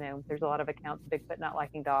people, there's a lot of accounts of Bigfoot not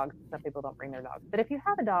liking dogs. Some people don't bring their dogs. But if you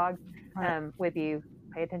have a dog with you,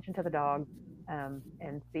 pay attention to the dog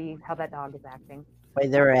and see how that dog is acting. The way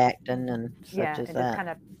they're acting and such as and that. Just kind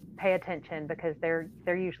of pay attention, because they're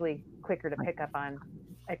usually quicker to pick up on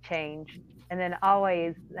a change. And then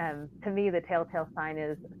always, to me, the telltale sign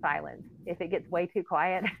is silence. If it gets way too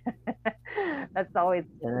quiet, that's always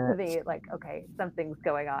to me like, okay, something's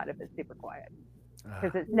going on if it's super quiet,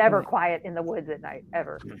 because it's never quiet in the woods at night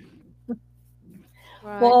ever.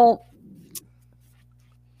 Well,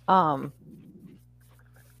 gosh,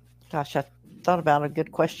 I thought about a good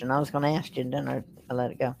question I was going to ask you, and then I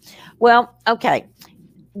let it go. Well, okay,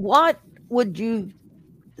 what would you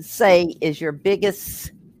say is your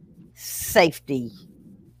biggest safety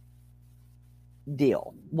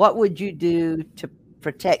deal? What would you do to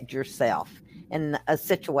protect yourself in a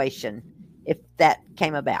situation if that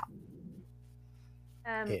came about?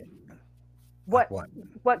 What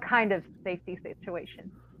kind of safety situation?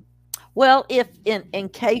 Well, if in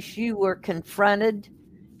case you were confronted,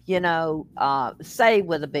 say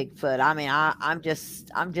with a Bigfoot. I mean, I'm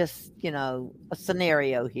just a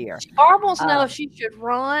scenario here. She almost knows if she should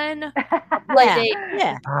run.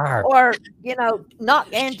 Or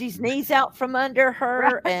knock Angie's knees out from under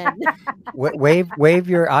her and wave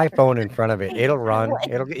your iPhone in front of it. It'll run.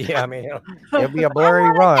 It'll be a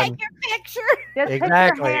blurry run. Take your picture. Just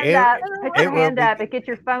exactly. Put your hand up and get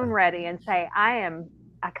your phone ready and say, I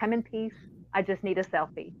come in peace. I just need a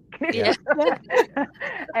selfie. Yeah.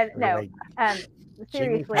 And no,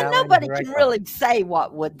 seriously. And nobody can really say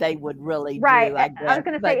what they would really do. I was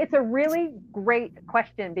going to say, it's a really great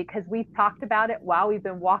question, because we've talked about it while we've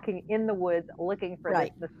been walking in the woods looking for this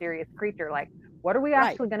mysterious creature. Like, what are we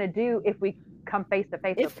actually going to do if we come face to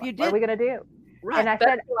face with one? What are we going to do? Right. And I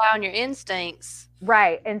said, rely on your instincts.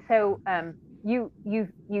 Right. And so you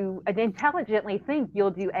intelligently think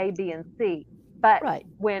you'll do A, B, and C. But Right.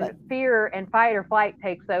 when But fear and fight or flight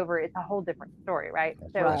takes over, it's a whole different story, right? So,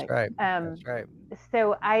 That's right. That's right.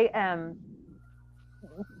 so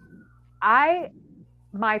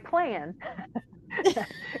my plan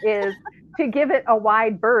is to give it a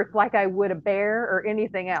wide berth like I would a bear or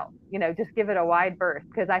anything else, just give it a wide berth.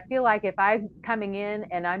 Because I feel like if I'm coming in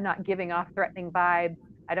and I'm not giving off threatening vibes,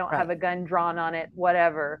 I don't have a gun drawn on it,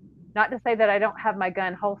 whatever. Not to say that I don't have my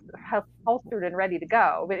gun holstered and ready to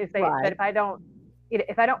go, but if I don't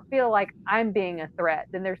feel like I'm being a threat,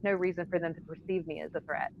 then there's no reason for them to perceive me as a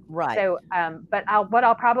threat. Right. So, but what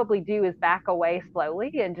I'll probably do is back away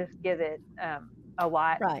slowly and just give it a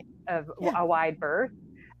lot of a wide berth.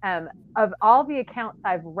 Of all the accounts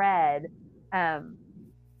I've read,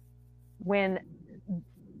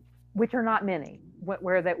 which are not many,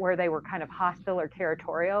 where they were kind of hostile or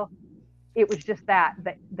territorial, it was just that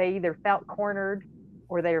they either felt cornered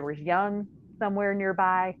or they were young somewhere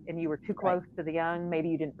nearby and you were too close to the young. Maybe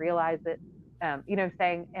you didn't realize it. You know what I'm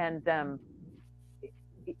saying? And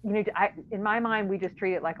in my mind, we just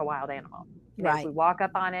treat it like a wild animal. If we walk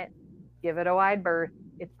up on it, give it a wide berth,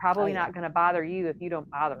 it's probably not going to bother you if you don't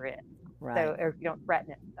bother it. So, or if you don't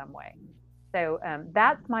threaten it in some way. So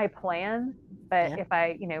that's my plan. But if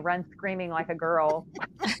I, run screaming like a girl,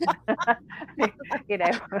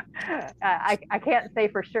 I can't say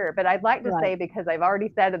for sure. But I'd like to say, because I've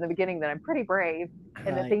already said in the beginning that I'm pretty brave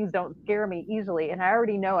and that things don't scare me easily. And I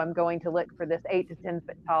already know I'm going to look for this 8 to 10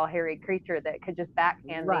 foot tall hairy creature that could just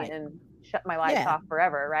backhand me and shut my lights off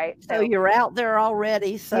forever, right? So you're out there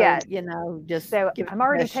already. So just so I'm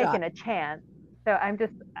already taking a chance. So I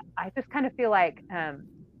just kind of feel like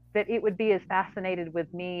that it would be as fascinated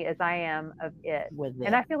with me as I am of it.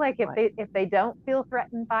 And I feel like if they don't feel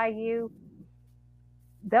threatened by you,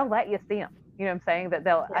 they'll let you see them. You know what I'm saying? That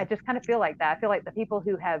I just kind of feel like that. I feel like the people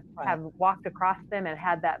who have walked across them and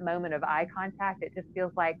had that moment of eye contact, it just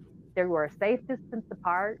feels like they were a safe distance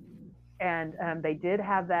apart. And they did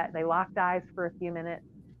have that. They locked eyes for a few minutes,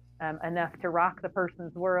 enough to rock the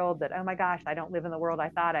person's world that, oh my gosh, I don't live in the world I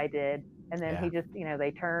thought I did. And then he just,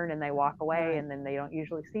 they turn and they walk away and then they don't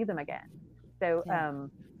usually see them again. So,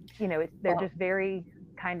 they're just very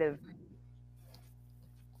kind of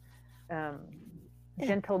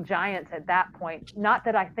gentle giants at that point. Not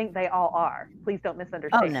that I think they all are. Please don't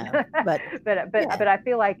misunderstand. Oh, no. But I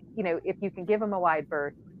feel like, if you can give them a wide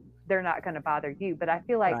berth, they're not going to bother you. But I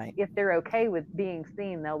feel like if they're okay with being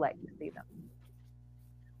seen, they'll let you see them.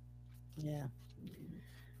 Yeah.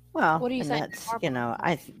 Well, what do you think?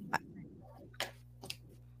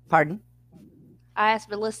 Pardon? I asked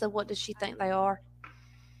Melissa, what does she think they are?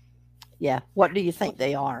 Yeah. What do you think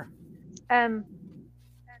they are?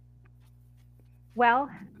 Well,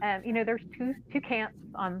 there's two camps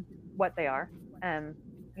on what they are.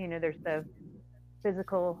 There's the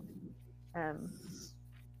physical,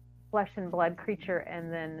 flesh and blood creature,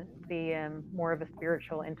 and then the more of a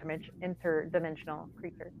spiritual, interdimensional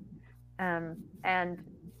creature. And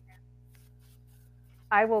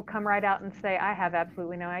I will come right out and say I have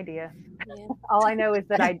absolutely no idea. Yeah. All I know is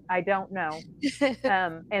that I don't know.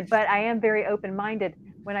 But I am very open-minded.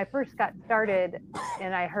 When I first got started,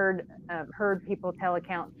 and I heard people tell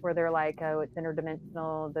accounts where they're like, oh, it's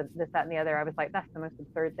interdimensional, this, that, and the other. I was like, that's the most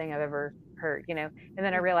absurd thing I've ever heard, And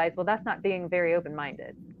then I realized, well, that's not being very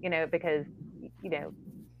open-minded, because,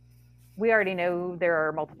 we already know there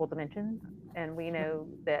are multiple dimensions, and we know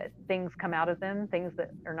that things come out of them, things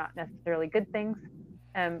that are not necessarily good things,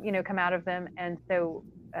 come out of them. And so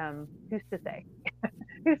who's to say?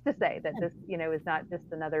 Who's to say that this, is not just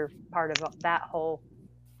another part of that whole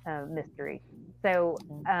mystery? So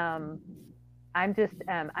I'm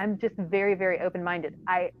just very, very open-minded.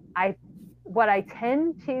 What I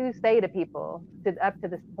tend to say to people up to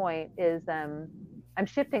this point is I'm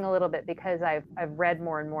shifting a little bit because I've read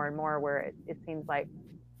more and more and more where it seems like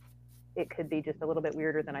it could be just a little bit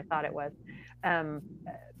weirder than I thought it was.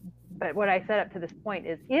 But what I said up to this point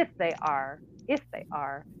is if they are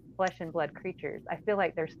flesh and blood creatures, I feel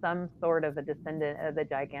like there's some sort of a descendant of the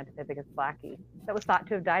Gigantopithecus blacki that was thought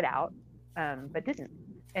to have died out, but didn't.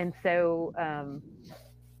 And so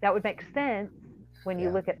that would make sense when you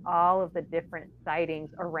look at all of the different sightings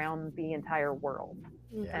around the entire world.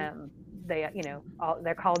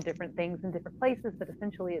 They're called different things in different places, but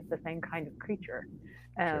essentially it's the same kind of creature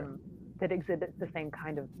that exhibits the same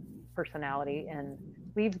kind of personality and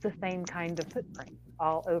leaves the same kind of footprint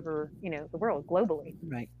all over, the world globally.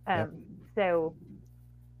 Right. So,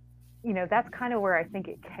 that's kind of where I think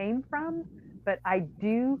it came from, but I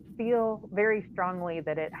do feel very strongly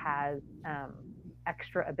that it has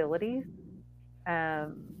extra abilities.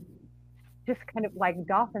 just kind of like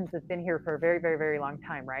dolphins have been here for a very, very, very long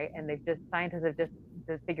time, right? And scientists have just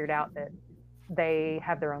figured out that they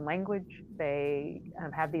have their own language. They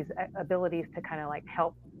have these abilities to kind of like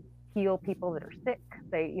help heal people that are sick.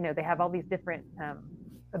 They have all these different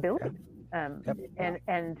abilities,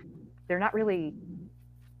 and they're not really.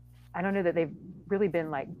 I don't know that they've really been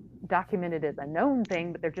like documented as a known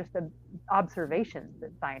thing, but they're just observations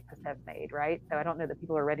that scientists have made, right? So I don't know that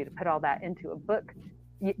people are ready to put all that into a book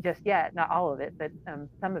just yet. Not all of it, but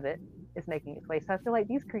some of it is making its way. So I feel like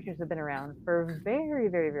these creatures have been around for a very,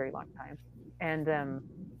 very, very long time, and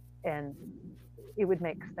it would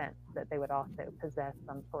make sense that they would also possess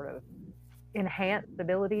some sort of enhanced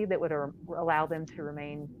ability that would allow them to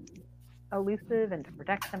remain elusive and to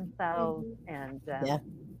protect themselves, and to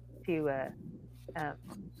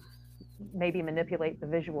maybe manipulate the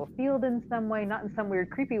visual field in some way, not in some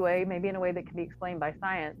weird creepy way, maybe in a way that can be explained by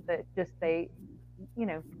science, but just they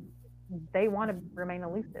want to remain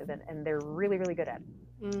elusive, and they're really, really good at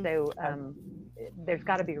it. So there's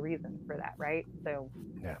got to be a reason for that, right? So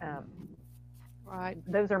right.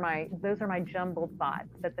 Those are my jumbled thoughts,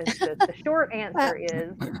 but the short answer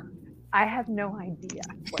is I have no idea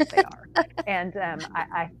what they are. And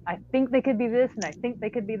I think they could be this, and I think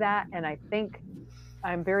they could be that, and I think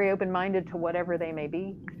I'm very open-minded to whatever they may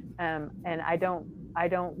be. And I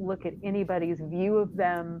don't look at anybody's view of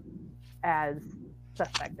them as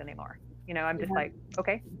suspect anymore. I'm just like,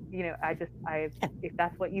 okay, if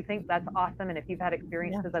that's what you think, that's awesome. And if you've had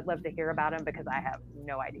experiences, I'd love to hear about them, because I have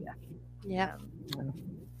no idea. Yeah.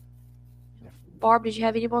 Barb, did you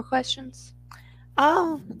have any more questions?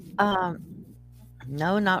 Oh,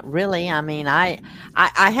 no, not really. I mean, I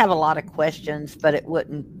have a lot of questions, but it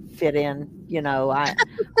wouldn't fit in. I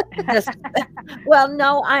just well,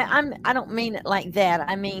 no, I don't mean it like that.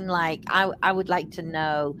 I mean, like I would like to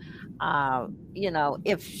know,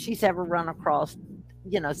 if she's ever run across,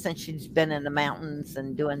 since she's been in the mountains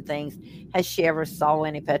and doing things, has she ever saw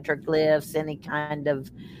any petroglyphs, any kind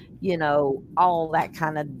of, all that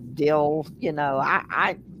kind of deal.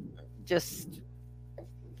 I just,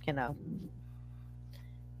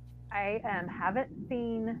 I haven't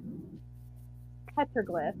seen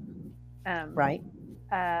petroglyphs, right?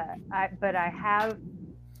 but I have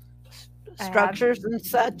Structures and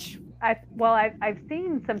such. I've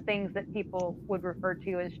seen some things that people would refer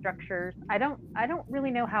to as structures. I don't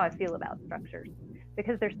really know how I feel about structures,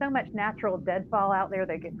 because there's so much natural deadfall out there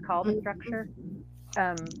that gets called a structure,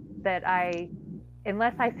 that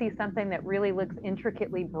unless I see something that really looks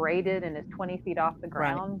intricately braided and is 20 feet off the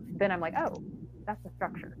ground, then I'm like, oh, that's a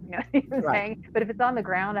structure. You know what I'm saying? But if it's on the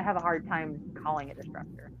ground, I have a hard time calling it a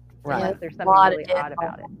structure. Unless there's something really odd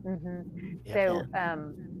about it. So,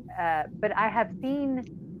 but I have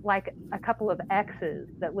seen like a couple of X's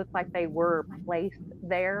that look like they were placed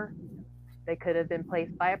there. They could have been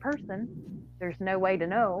placed by a person. There's no way to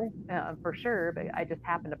know for sure, but I just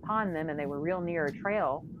happened upon them, and they were real near a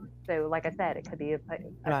trail. So like I said, it could be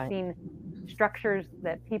I've seen structures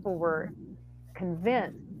that people were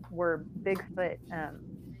convinced were Bigfoot,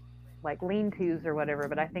 like lean-tos or whatever,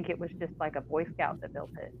 but I think it was just like a Boy Scout that built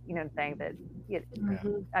it. You know what I'm saying?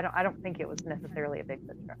 That I don't think it was necessarily a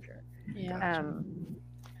Bigfoot structure.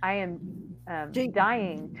 I am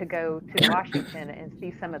dying to go to Washington and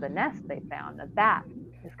see some of the nests they found. Now that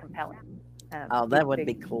is compelling. That would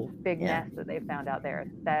be cool. Big nests that they found out there.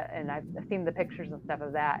 And I've seen the pictures and stuff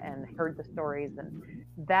of that, and heard the stories, and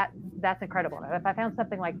that's incredible. Now, if I found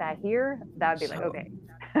something like that here, that would be like, okay,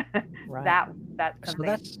 that's something.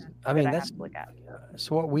 I have to look at.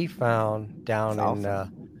 So what we found down in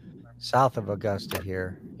south of Augusta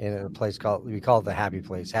here, in a place we call it the Happy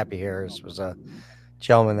Place. Happy Harris was a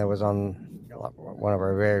gentleman that was on one of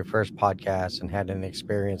our very first podcasts and had an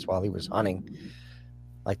experience while he was hunting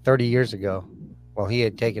like 30 years ago. Well, he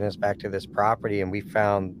had taken us back to this property, and we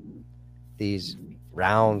found these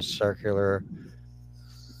round circular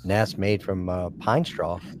nests made from pine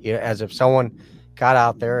straw, as if someone got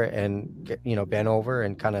out there and bent over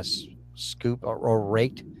and kind of scooped or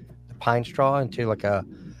raked the pine straw into like a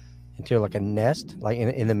nest, like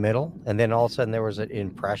in the middle, and then all of a sudden there was an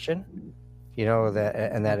impression,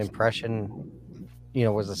 that impression,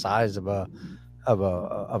 was the size of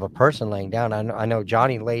a person laying down. I know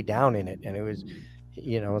Johnny laid down in it, and it was,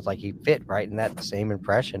 it was like he fit right in that same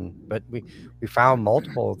impression. But we found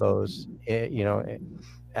multiple of those,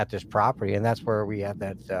 at this property, and that's where we had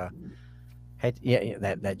that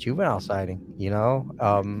that juvenile sighting,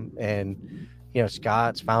 and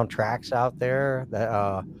Scott's found tracks out there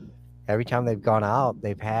that every time they've gone out,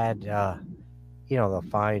 they've had they'll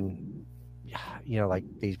find like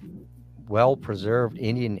these well preserved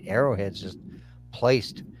Indian arrowheads just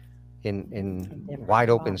placed in Different wide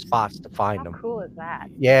open spots. spots to find How them. cool is that?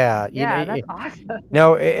 Yeah, Yeah, that's awesome.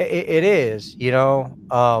 no, it is,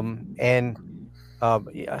 and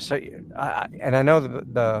yeah, so and I know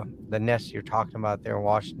the nest you're talking about there in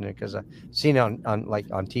Washington because I seen it on like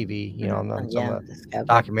on TV, on some Yeah, of the Discovery.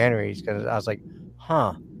 documentaries. Because I was like,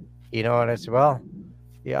 huh, and I said, well,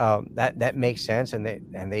 yeah, that makes sense, and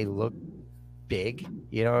they look big,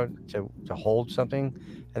 to hold something,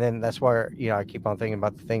 and then that's where I keep on thinking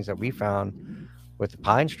about the things that we found with the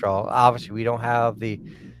pine straw. Obviously, we don't have the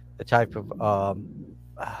type of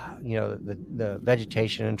the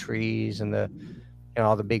vegetation and trees and the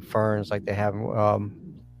all the big ferns like they have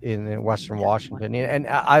in Western Yeah. Washington. And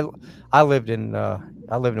I lived in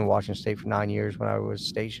Washington State for 9 years when I was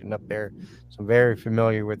stationed up there, so I'm very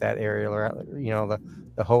familiar with that area.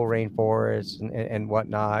 The whole rainforest and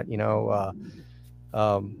whatnot.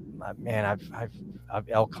 Man, I've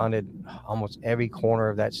elk hunted almost every corner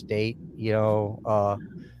of that state.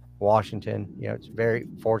 Washington. It's very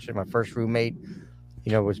fortunate. My first roommate,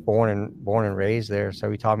 was born and raised there, so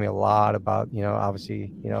he taught me a lot about,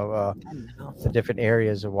 obviously, I know. the different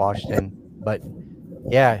areas of Washington. But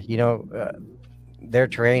yeah, their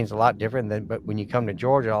terrain's a lot different than. But when you come to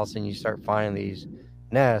Georgia, all of a sudden you start finding these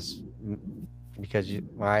nests because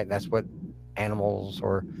right, that's what animals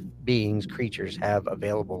or beings, creatures have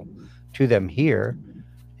available to them here.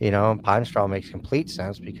 Pine straw makes complete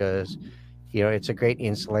sense because it's a great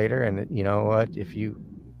insulator, and you know what, if you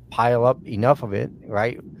pile up enough of it,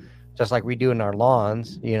 right, just like we do in our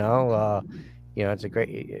lawns, it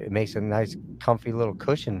makes a nice comfy little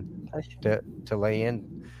cushion to lay in.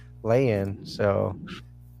 So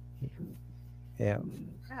yeah.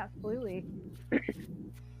 Yeah, absolutely.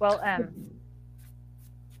 Well,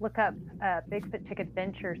 look up Bigfoot Chick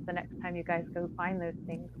Adventures the next time you guys go find those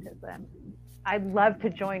things, because I'd love to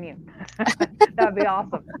join you. That would be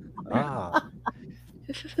awesome. Ah.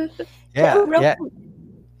 Joe, Yeah. real Yeah. quick.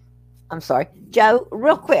 I'm sorry, Joe,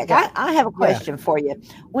 real quick. Yeah. I have a Yeah. question for you.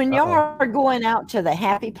 When y'all Uh-oh. are going out to the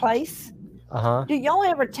happy place, Uh-huh. do y'all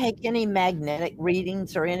ever take any magnetic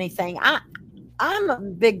readings or anything? I'm a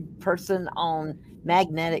big person on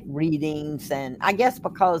magnetic readings, and I guess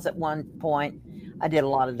because at one point I did a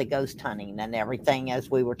lot of the ghost hunting and everything,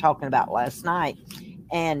 as we were talking about last night.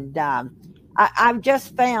 And I've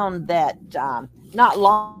just found that not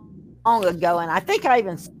long ago, and I think I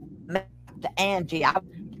even met to Angie. I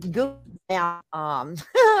Googled now. I'm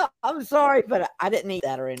sorry, but I didn't eat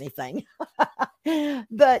that or anything.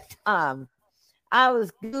 But I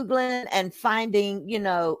was Googling and finding,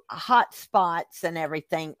 hot spots and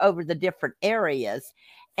everything over the different areas,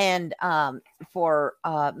 and for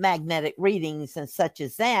magnetic readings and such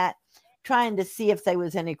as that, trying to see if there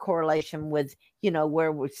was any correlation with,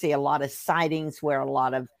 where we see a lot of sightings, where a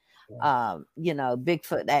lot of,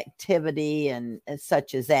 Bigfoot activity and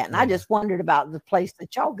such as that. And I Yeah. just wondered about the place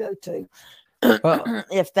that y'all go to, Well,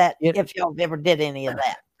 if y'all ever did any of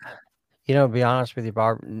that. To be honest with you,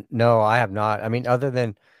 Barb, no, I have not. I mean, other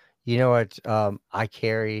than, what, I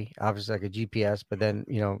carry obviously like a GPS, but then,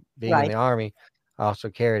 being in the Right. Army, I also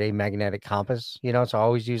carried a magnetic compass, so I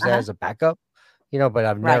always use that Uh-huh. as a backup, but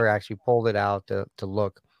I've Right. never actually pulled it out to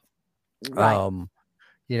look. Right. Um,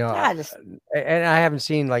 you know, I, I just and I haven't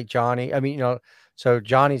seen like Johnny. I mean, so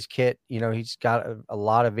Johnny's kit, he's got a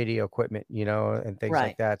lot of video equipment, and things like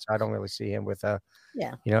right. that. So I don't really see him with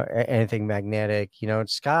Yeah. anything magnetic. I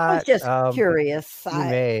was Scott, just curious. he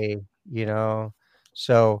may,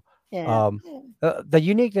 so Yeah. um, the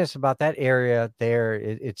uniqueness about that area there,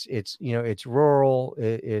 it's rural.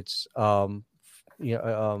 It's around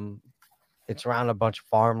a bunch of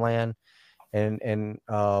farmland, and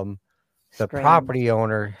the Streams. property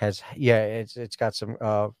owner has, yeah, it's got some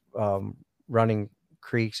running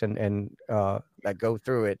creeks and that go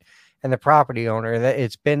through it, and the property owner, that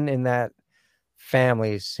it's been in that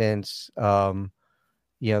family since the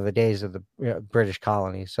days of the British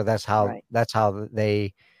colony. So Right. that's how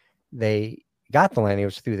they got the land. It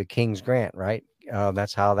was through the King's Grant, right?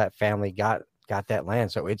 That's how that family got that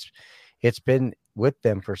land. So it's been with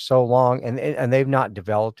them for so long, and they've not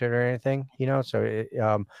developed it or anything, so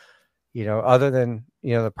other than,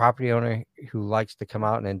 the property owner who likes to come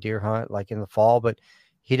out and then deer hunt like in the fall, but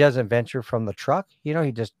he doesn't venture from the truck. He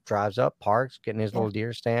just drives up, parks, getting his Yeah. little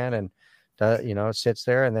deer stand, and sits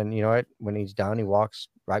there, and then when he's done, he walks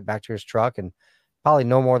right back to his truck and probably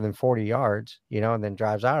no more than 40 yards, and then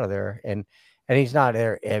drives out of there. And he's not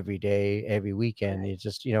there every day, every weekend. Right. He's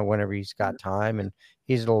just, whenever he's got time, and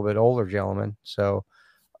he's a little bit older gentleman. So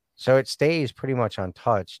it stays pretty much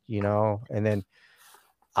untouched, and then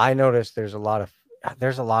I noticed there's a lot of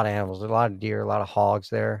animals, a lot of deer, a lot of hogs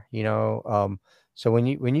there, So when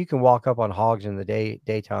you can walk up on hogs in the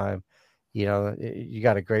daytime, you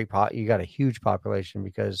got you got a huge population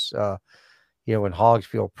because when hogs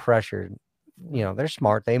feel pressured, they're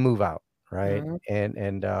smart, they move out, right? Mhm.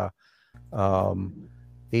 And um,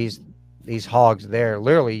 these these hogs there,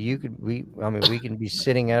 literally, we can be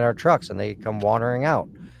sitting at our trucks and they come wandering out,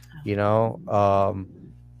 you know,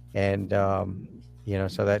 and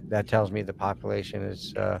so that tells me the population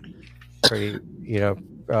is pretty,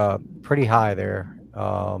 pretty high there.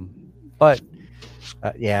 But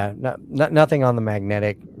yeah, nothing on the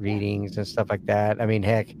magnetic readings and stuff like that. I mean,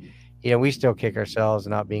 heck, we still kick ourselves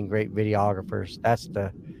not being great videographers. That's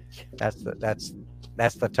the that's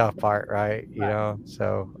that's the tough part, right?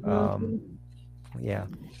 So Mhm. yeah.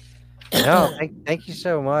 No, thank you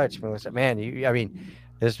so much, Melissa. Man, I mean,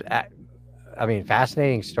 this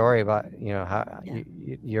fascinating story about how Yeah.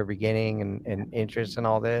 your beginning and interest in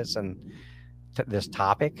all this and this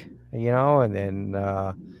topic, and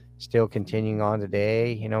then still continuing on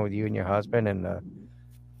today, with you and your husband and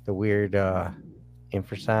the weird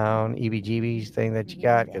infrasound EBGBs thing that you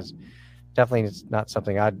got, because definitely it's not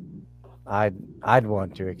something I'd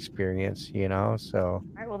want to experience, so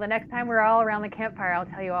All right. Well, the next time we're all around the campfire, I'll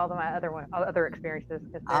tell you all my other experiences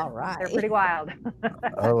because All they're right. pretty wild.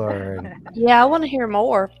 oh Lord. Yeah, I want to hear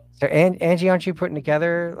more. So Angie, aren't you putting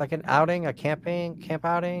together like an outing, a camp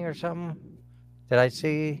outing or something? Did I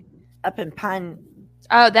see? Up in Pine.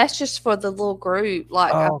 Oh, that's just for the little group,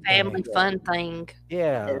 like a Oh, okay. family fun thing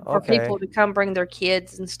Yeah. for Okay. people to come bring their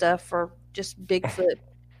kids and stuff for just Bigfoot.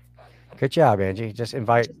 Good job, Angie. Just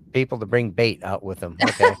invite people to bring bait out with them.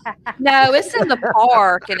 Okay. No, it's in the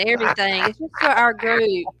park and everything. It's just for our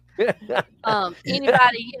group.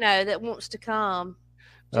 Anybody that wants to come,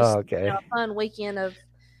 just Oh, okay. a fun weekend of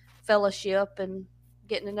fellowship and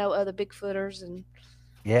getting to know other Bigfooters and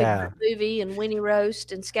Yeah. Bigfoot movie and Winnie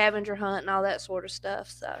roast and scavenger hunt and all that sort of stuff.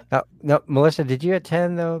 So No, Melissa, did you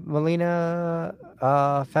attend the Molina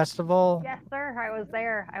festival? Yes, sir. I was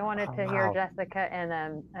there. I wanted Oh, to hear wow. Jessica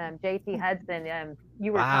and JT Hudson.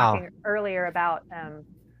 You were Wow. talking earlier about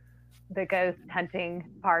the ghost hunting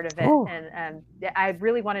part of it, Ooh. and I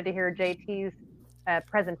really wanted to hear JT's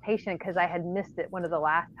presentation because I had missed it one of the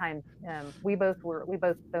last times. We both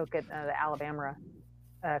spoke at the Alabama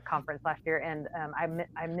conference last year, and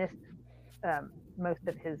I missed most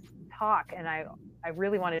of his talk, and I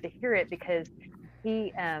really wanted to hear it because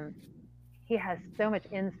he has so much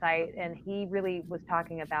insight, and he really was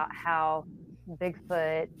talking about how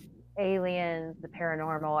Bigfoot, aliens, the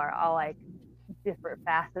paranormal are all like different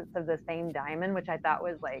facets of the same diamond, which I thought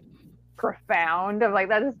was like profound. Of like,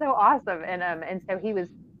 that is so awesome. And so he was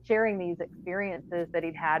sharing these experiences that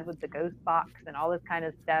he'd had with the ghost box and all this kind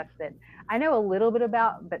of stuff that I know a little bit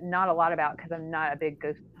about, but not a lot about because I'm not a big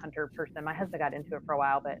ghost hunter person. My husband got into it for a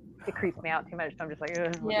while, but it creeps me out too much. So I'm just like,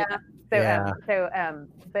 yeah.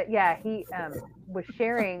 But yeah, he was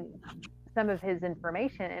sharing some of his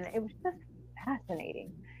information, and it was just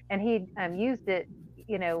fascinating. And he used it,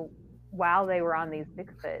 while they were on these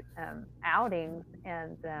Bigfoot outings,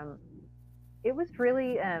 and it was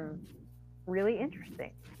really, really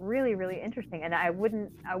interesting, really, really interesting. And I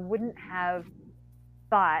wouldn't have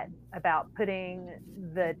thought about putting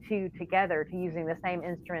the two together to using the same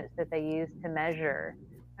instruments that they use to measure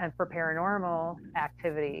for paranormal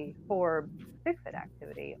activity, for Bigfoot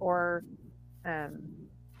activity, or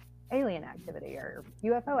alien activity, or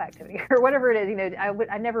UFO activity, or whatever it is.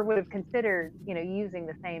 I never would have considered using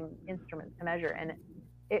the same instruments to measure. And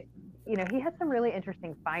it he had some really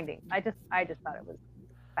interesting findings. I just thought it was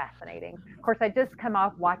fascinating. Of course, I just come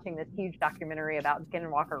off watching this huge documentary about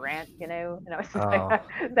Skinwalker Ranch, and I was just like,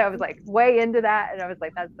 so I was like way into that, and I was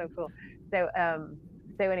like, that's so cool. So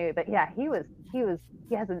anyway, but yeah, he has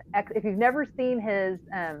if you've never seen his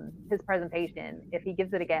presentation, if he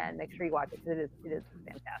gives it again, make sure you watch it. It is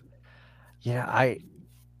fantastic. Yeah, I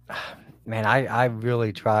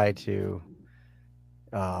really try to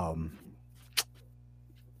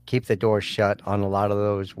keep the door shut on a lot of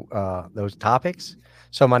those topics.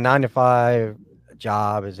 So my 9 to 5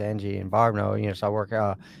 job, as Angie and Barb know, so I work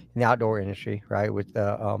in the outdoor industry, right, with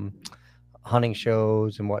the hunting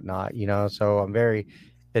shows and whatnot, so I'm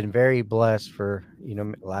been very blessed for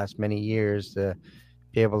the last many years to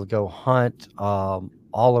be able to go hunt all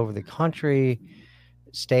over the country,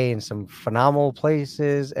 stay in some phenomenal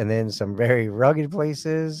places and then some very rugged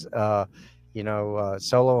places, solo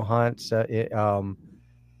hunts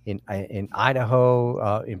in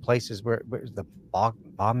Idaho, in places where the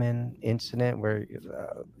Bauman incident where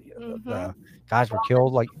the guys were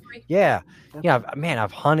killed. Like, yeah, man,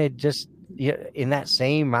 I've hunted just in that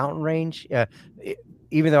same mountain range.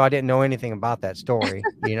 even though I didn't know anything about that story,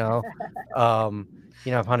 I've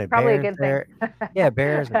hunted Probably a bears good there. thing. Yeah,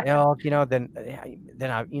 bears and elk, then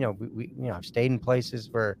I, I've stayed in places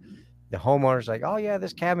where the homeowner's like, oh yeah,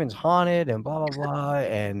 this cabin's haunted and blah, blah, blah.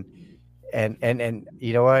 And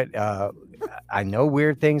you know what? I know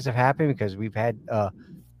weird things have happened because we've had,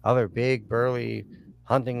 other big burly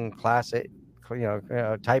hunting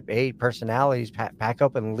type A personalities pack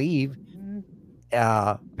up and leave,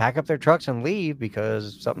 Mm. pack up their trucks and leave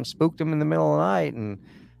because something spooked them in the middle of the night. And,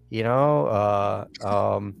 you know,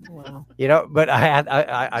 Wow. but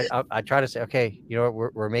I try to say, okay,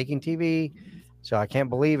 we're making TV, so I can't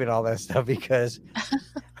believe in all that stuff because,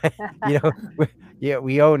 you know,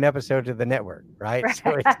 we owe an episode to the network, right?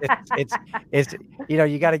 So it's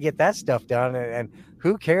you got to get that stuff done, and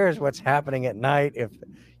who cares what's happening at night if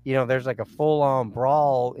there's like a full on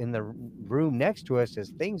brawl in the room next to us as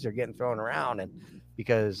things are getting thrown around, and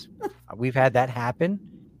because we've had that happen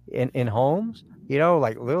in homes,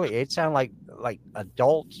 like literally it sounded like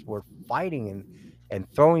adults were fighting and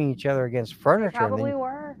throwing each other against They furniture, and probably then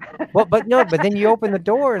were. but then you open the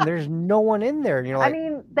door and there's no one in there, and you're I like,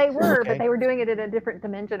 mean, they were, but okay. they were doing it in a different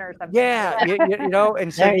dimension or something. Yeah,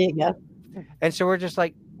 and so There you go. we're just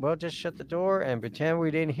like, well, just shut the door and pretend we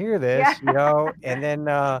didn't hear this, Yeah. and then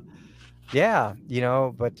but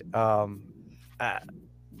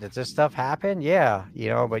does this stuff happen? Yeah,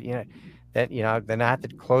 but then I have to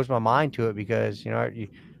close my mind to it because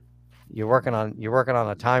you're working on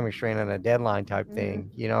a time restraint and a deadline type thing,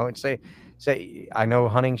 and say I know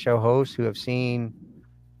hunting show hosts who have seen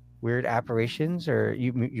weird apparitions, or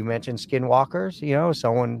you mentioned skinwalkers,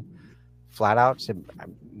 someone flat out said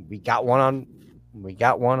we got one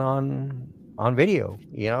on video,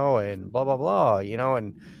 and blah blah blah,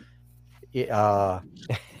 and uh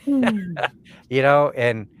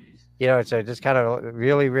and so it just kind of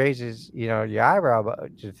really raises your eyebrow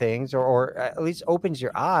to things, or at least opens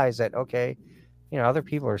your eyes that okay, other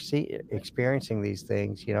people are experiencing these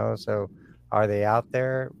things, so are they out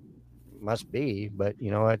there? Must be, but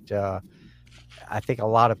you know what, I think a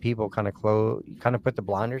lot of people kind of put the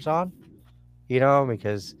blinders on,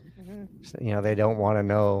 because they don't want to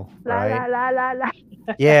know, La right? la la la la.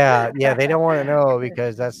 Yeah, they don't want to know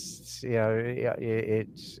because that's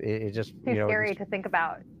it just Too scary to think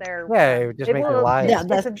about. yeah, it would just make their lives. Yeah,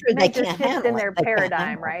 that's It's true. a They major can't shift handle in it. their They can't paradigm,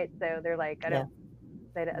 handle it. right? So they're like, Yeah.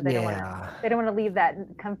 they don't want to. They don't want to leave that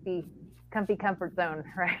comfy comfort zone,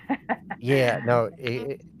 right? Yeah, no,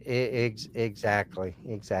 exactly.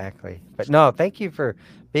 But no, thank you for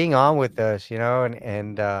being on with us,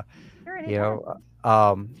 and Sure, you anytime.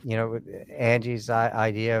 with Angie's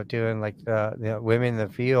idea of doing like the women in the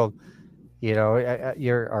field,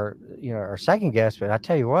 you're our second guest, but I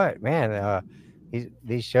tell you what, man,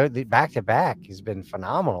 these shows back to back has been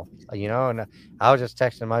phenomenal, and I was just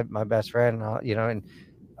texting my best friend, and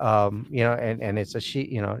and it's a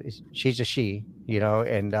she, she's a she,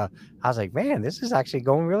 and I was like, man, this is actually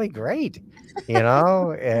going really great,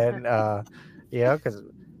 and because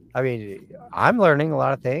I mean, I'm learning a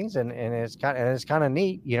lot of things, and it's kind of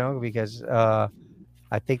neat, because I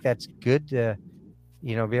think that's good to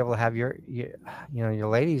be able to have your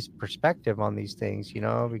ladies' perspective on these things,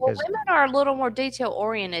 Well, because women are a little more detail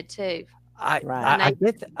oriented too. Right.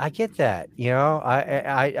 I get that,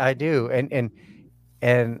 I do,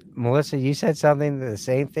 and Melissa, you said something the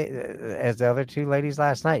same thing as the other two ladies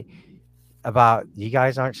last night about you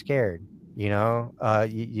guys aren't scared. You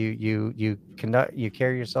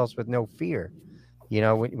carry yourselves with no fear.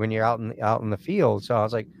 When you're out in the field. So I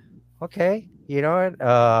was like, okay, you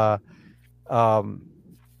know what?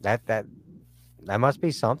 That must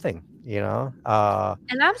be something. And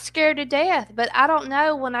I'm scared to death, but I don't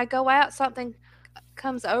know, when I go out something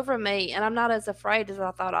comes over me and I'm not as afraid as I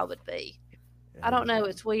thought I would be. I don't know,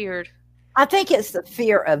 it's weird. I think it's the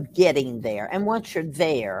fear of getting there. And once you're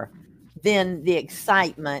there, then the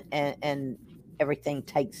excitement and everything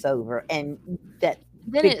takes over. And that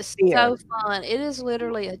Then big it's fear. so fun. It is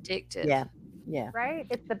literally addictive. Yeah. Right?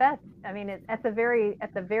 It's the best. I mean, at the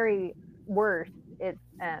very worst, it's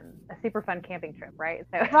a super fun camping trip, right?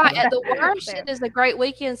 So Right. At the worst, so- it is a great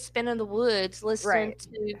weekend spent in the woods, listening Right.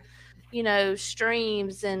 to,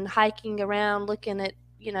 streams and hiking around, looking at,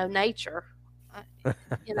 nature.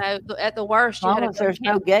 At the worst, As you had long a as great there's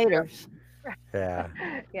no camping trip. gators. Yeah.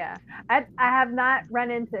 Yeah. I have not run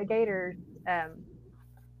into gators.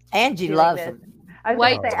 Angie doing loves this. them. I was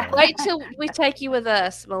Wait, gonna say, wait till we take you with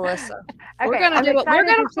us, Melissa. We're okay, gonna I'm do it. We're excited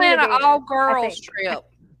gonna to see plan the an gators, all I girls think.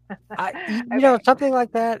 trip. Something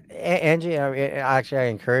like that, Angie. I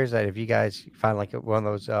encourage that if you guys find like one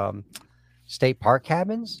of those state park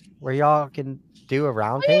cabins where y'all can do a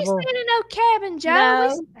round We ain't table? staying in no cabin, Joe.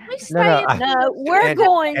 No. We No, stay in No, we're Angie,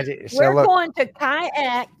 going. Angie, so We're look, going to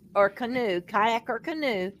kayak or canoe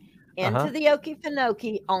into the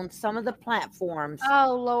Okefenokee on some of the platforms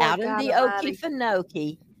Oh Lord out in God the Almighty.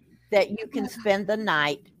 Okefenokee that you can spend the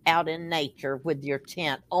night out in nature with your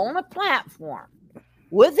tent on a platform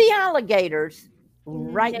with the alligators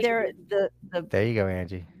right there. The there you go,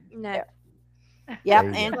 Angie. No. Yep, There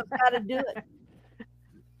you Angela's got to do it.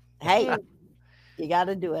 Hey, you got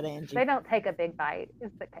to do it, Angie. They don't take a big bite.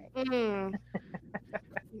 It's okay. Mm.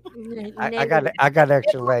 I got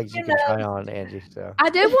extra legs you can try on, Angie. So I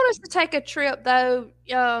do want us to take a trip though,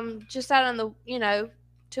 just out in the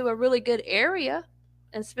to a really good area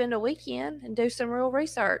and spend a weekend and do some real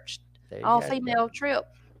research. there you All go. female trip.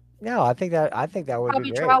 No, I think that would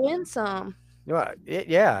Probably be great. try win some. You know,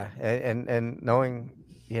 yeah, and knowing,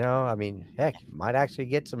 I mean, heck, you might actually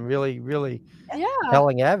get some really, really Yeah.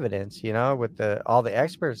 telling evidence. With all the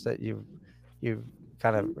experts that you've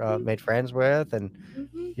kind of made friends with, and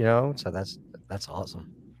Mhm. so that's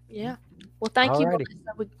awesome. Yeah. Well, thank you, Alrighty.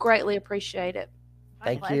 Melissa. We greatly appreciate it. My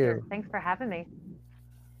Thank pleasure. you. Thanks for having me.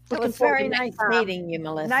 It Looking was forward very to nice next time. meeting you,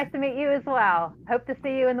 Melissa. Nice to meet you as well. Hope to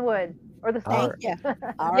see you in the woods or the All state. Thank you.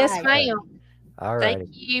 All Yes, right. ma'am. All Thank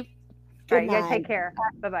righty. you. All Good right, you guys night. take care.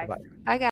 Bye bye. Bye-bye. I got